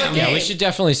play the Damn. Yeah, game. we should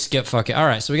definitely skip fucking. All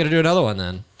right, so we got to do another one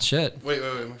then. Shit. Wait. My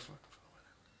phone.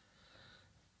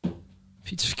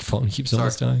 Pete's phone keeps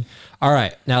almost dying. All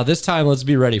right, now this time let's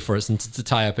be ready for it since it's a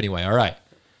tie up anyway. All right,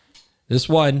 this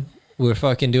one we're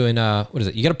fucking doing. What is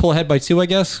it? You got to pull ahead by 2, I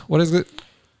guess. What is it?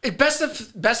 Best of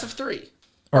 3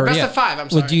 or best of 5. I'm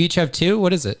sorry. Well, do you each have 2?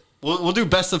 What is it? We'll do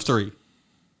best of 3.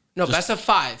 No, best of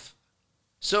 5.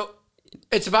 So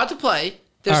it's about to play.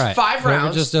 There's All right, 5 whoever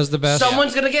rounds. just does the best.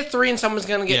 Someone's gonna get 3 and someone's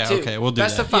gonna get Yeah, 2. okay, we'll do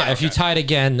best that. of 5. Yeah, if you tied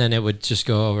again, then it would just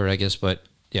go over, I guess. But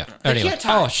yeah. Anyway. can't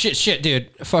tie. Oh shit, dude.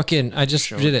 Fucking, I just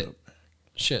did it.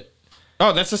 Shit.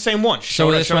 Oh, that's the same one.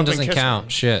 So this Shut one up and doesn't kiss count.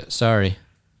 me. Shit. Sorry.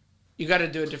 You got to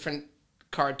do a different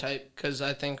card type because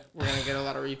I think we're gonna get a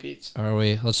lot of repeats. Are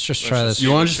we? Let's just try this.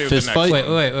 You want to See just what the fist next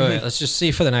fight? Wait. Let's just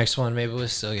see for the next one. Maybe we'll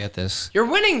still get this. You're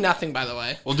winning nothing, by the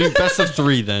way. We'll do best of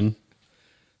 3 then.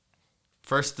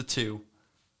 First to 2.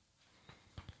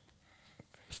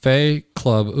 Faye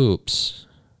Club. Oops.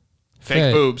 Fake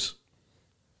Hey. boobs.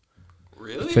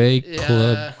 Really? Faye Yeah.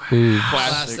 Club. Oops.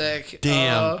 Plastic. Classic.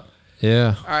 Damn.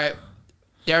 Yeah. All right.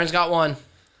 Darren's got 1.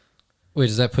 Wait,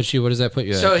 does that put you? What does that put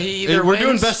you at? So he either We're doing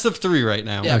wins- best of 3 right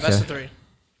now. Yeah, best Okay. of 3.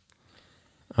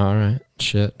 All right.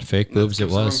 Shit. Fake boobs. It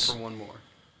Let's give someone was.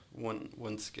 for one more.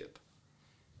 One skip.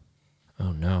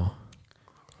 Oh no.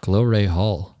 Glow Ray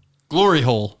Hall. Glory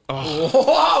hole.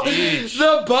 Whoa!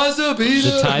 The buzzer beater. Is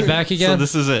it tied back So again?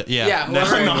 this is it. Yeah. Yeah,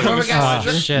 whoever gets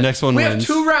Oh, shit. Next one We have wins.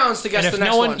 2 rounds to guess And the if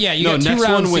next no one, one. yeah, you No, get 2 next one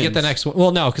rounds to get wins. the next one.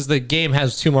 Well, no, because the game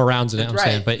has 2 more rounds in it. I'm Right.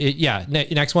 saying,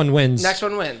 but next one wins. Next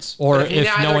one wins. Or But if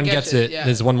neither no one gets it, yeah.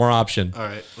 there's one more option. All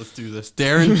right, let's do this.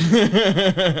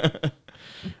 Darren.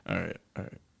 All right.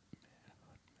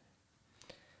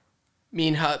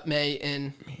 Mean Hut May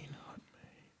in.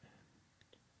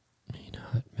 Mean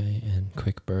Hut May in.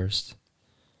 Quick burst.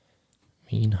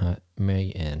 Mean Hut May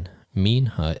in. Mean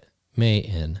Hut May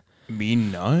in.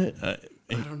 Mean Nut? I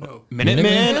don't know.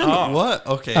 Minuteman? Oh. What?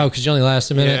 Okay. Oh, because you only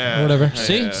last a minute Yeah, or whatever. yeah.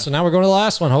 See? So now we're going to the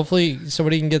last one. Hopefully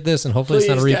somebody can get this, and hopefully it's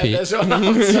not a Please get repeat. this one.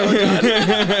 I'm so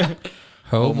good.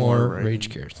 Ho more Rage. Rage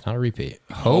Cure. It's not a repeat.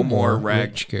 Ho more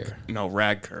Rage Cure. No,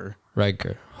 Ragcur.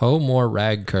 Ragcur. Ho more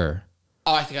Ragcur.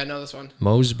 Oh, I think I know this one.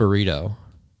 Moe's Burrito.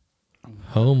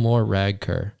 Ho more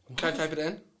Ragcur. Can I type it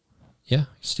in? Yeah,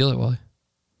 steal it, Wally.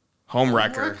 Home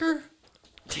Wrecker.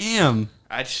 Damn.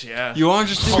 Yeah. You want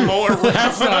to just do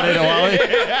That's not it, Wally.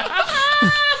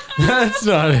 That's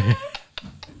not it.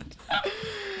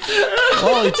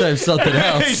 Wally typed something He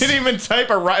else. didn't even type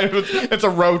a right. It's a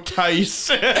rotice.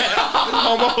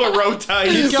 Homo rotice.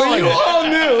 Keep going. Oh,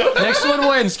 new. Next one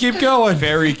wins. Keep going.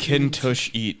 Fairy Kintush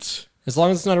eats. As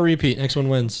long as it's not a repeat, next one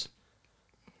wins.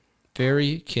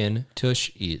 Fairy Kin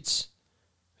Tush Eats.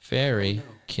 Fairy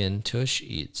Kin Tush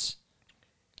Eats.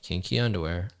 Kinky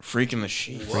underwear. Freaking the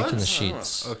sheep. Freaking the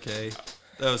sheets. Okay.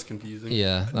 That was confusing.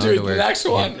 Yeah. The Dude, underwear. the next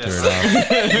one. Yeah, threw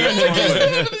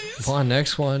it out. Come on,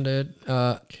 next one, dude.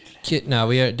 Kid, no,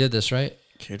 we already did this, right?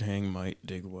 Kid Hang might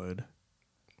dig wood.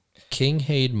 King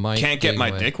Hade might Can't get dig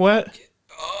my wet. dick wet?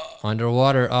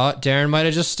 Underwater. Oh, Darren might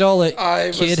have just stole it. I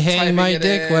was Kid Hang typing my it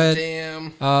dick in. wet.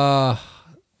 Damn.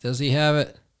 Does he have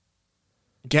it?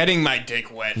 Getting my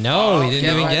dick wet. No, he didn't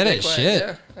Yeah, even my get dick it. wet,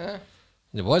 Shit. yeah.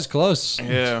 It was close.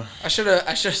 Yeah. I should have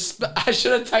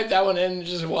typed that one in and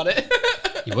just won it.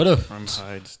 You would have. From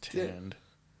hides tanned.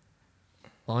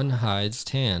 Unhides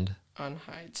tanned.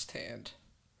 Unhide stand.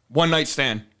 One night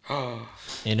stand.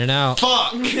 In and out.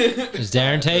 Fuck. Does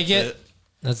Darren take it?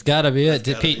 That's gotta be it.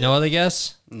 Did gotta Pete be no other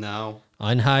guess? No.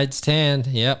 Unhides tanned.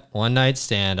 Yep. One night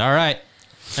stand. All right.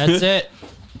 That's it.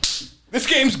 This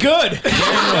game's good.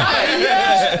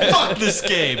 Fuck this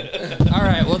game. All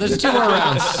right. Well, there's 2 more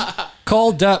rounds.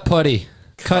 Cold Dutt Putty.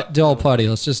 Cut Dull Putty.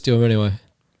 Let's just do them anyway.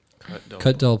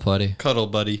 Cut Dull Putty. Cuddle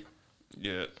buddy.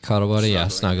 Yeah. Cuddle Buddy. Yeah.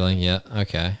 Snuggling. Yeah.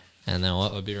 Okay. And then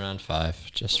what would be round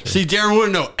 5? Just for See, Darren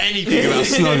wouldn't know anything about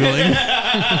snuggling.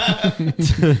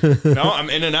 No, I'm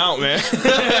in and out, man.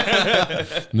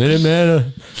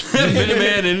 Minuteman.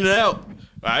 Minuteman in and out.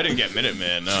 I didn't get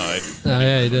Minuteman. No, I Oh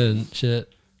yeah, he didn't.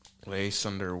 Shit. lace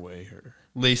underway her.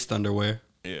 Laced underwear.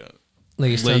 Yeah.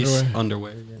 Lace Lace underwear.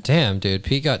 underwear. Yeah. Damn, dude.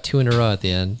 Pete got 2 in a row at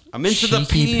the end. I'm into the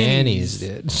cheeky panties.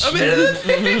 dude. I'm into the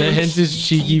The hint is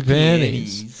cheeky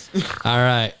panties. All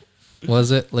right.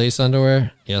 Was it lace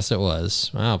underwear? Yes, it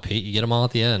was. Wow, Pete, you get them all at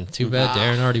the end. Too bad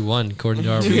Darren already won according to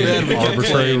our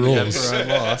arbitrary rules.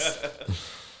 After I lost.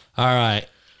 All right.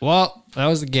 Well, that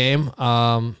was the game.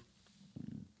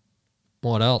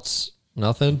 What else?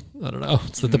 Nothing? I don't know.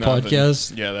 It's the Nothing.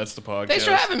 podcast. Yeah, that's the podcast. Thanks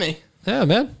for having me. Yeah,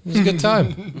 man. It was a good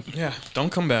time. Yeah,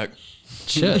 don't come back.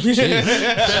 Shit.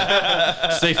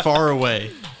 Jeez. Stay far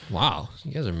away. Wow.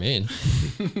 You guys are mean.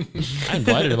 I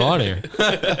invited him on here.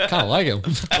 Kind of like him.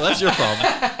 Well, that's your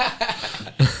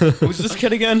problem. Who's this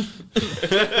kid again?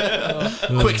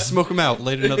 Quick, smoke him out.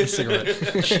 Light another cigarette.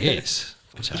 Jeez.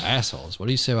 Bunch of assholes. What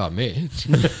do you say about me?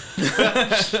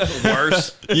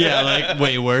 Worse. Yeah, like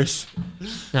way worse.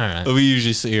 All right. But we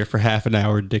usually sit here for half an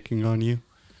hour dicking on you.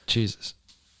 Jesus.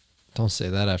 Don't say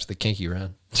that after the kinky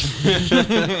round.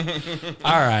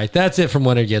 All right. That's it from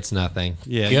Winner Gets Nothing.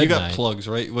 Yeah, Good you got night. plugs,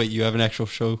 right? Wait, you have an actual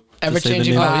show? to Ever say the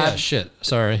changing name Oh, of? yeah. Shit.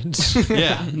 Sorry.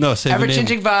 Yeah, no, say the Ever name.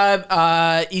 changing vibe.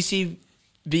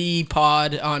 ECV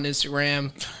pod on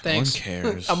Instagram. Thanks. One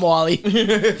cares. I'm Wally.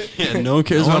 Yeah, no one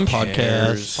cares No about one podcasts.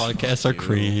 cares. Podcasts are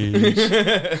cringe.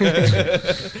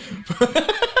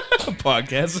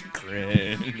 Podcast is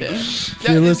cringe. If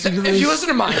you listen to If you this- listen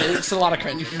to mine, it's a lot of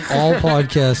cringe. All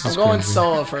podcasts I'm is going cringy.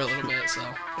 solo for a little bit, so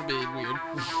it'll be weird.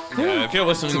 Yeah, if you're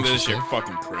listening to this, you're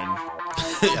fucking cringe.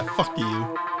 Yeah, fuck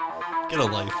you. Get a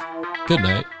life. Good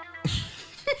night.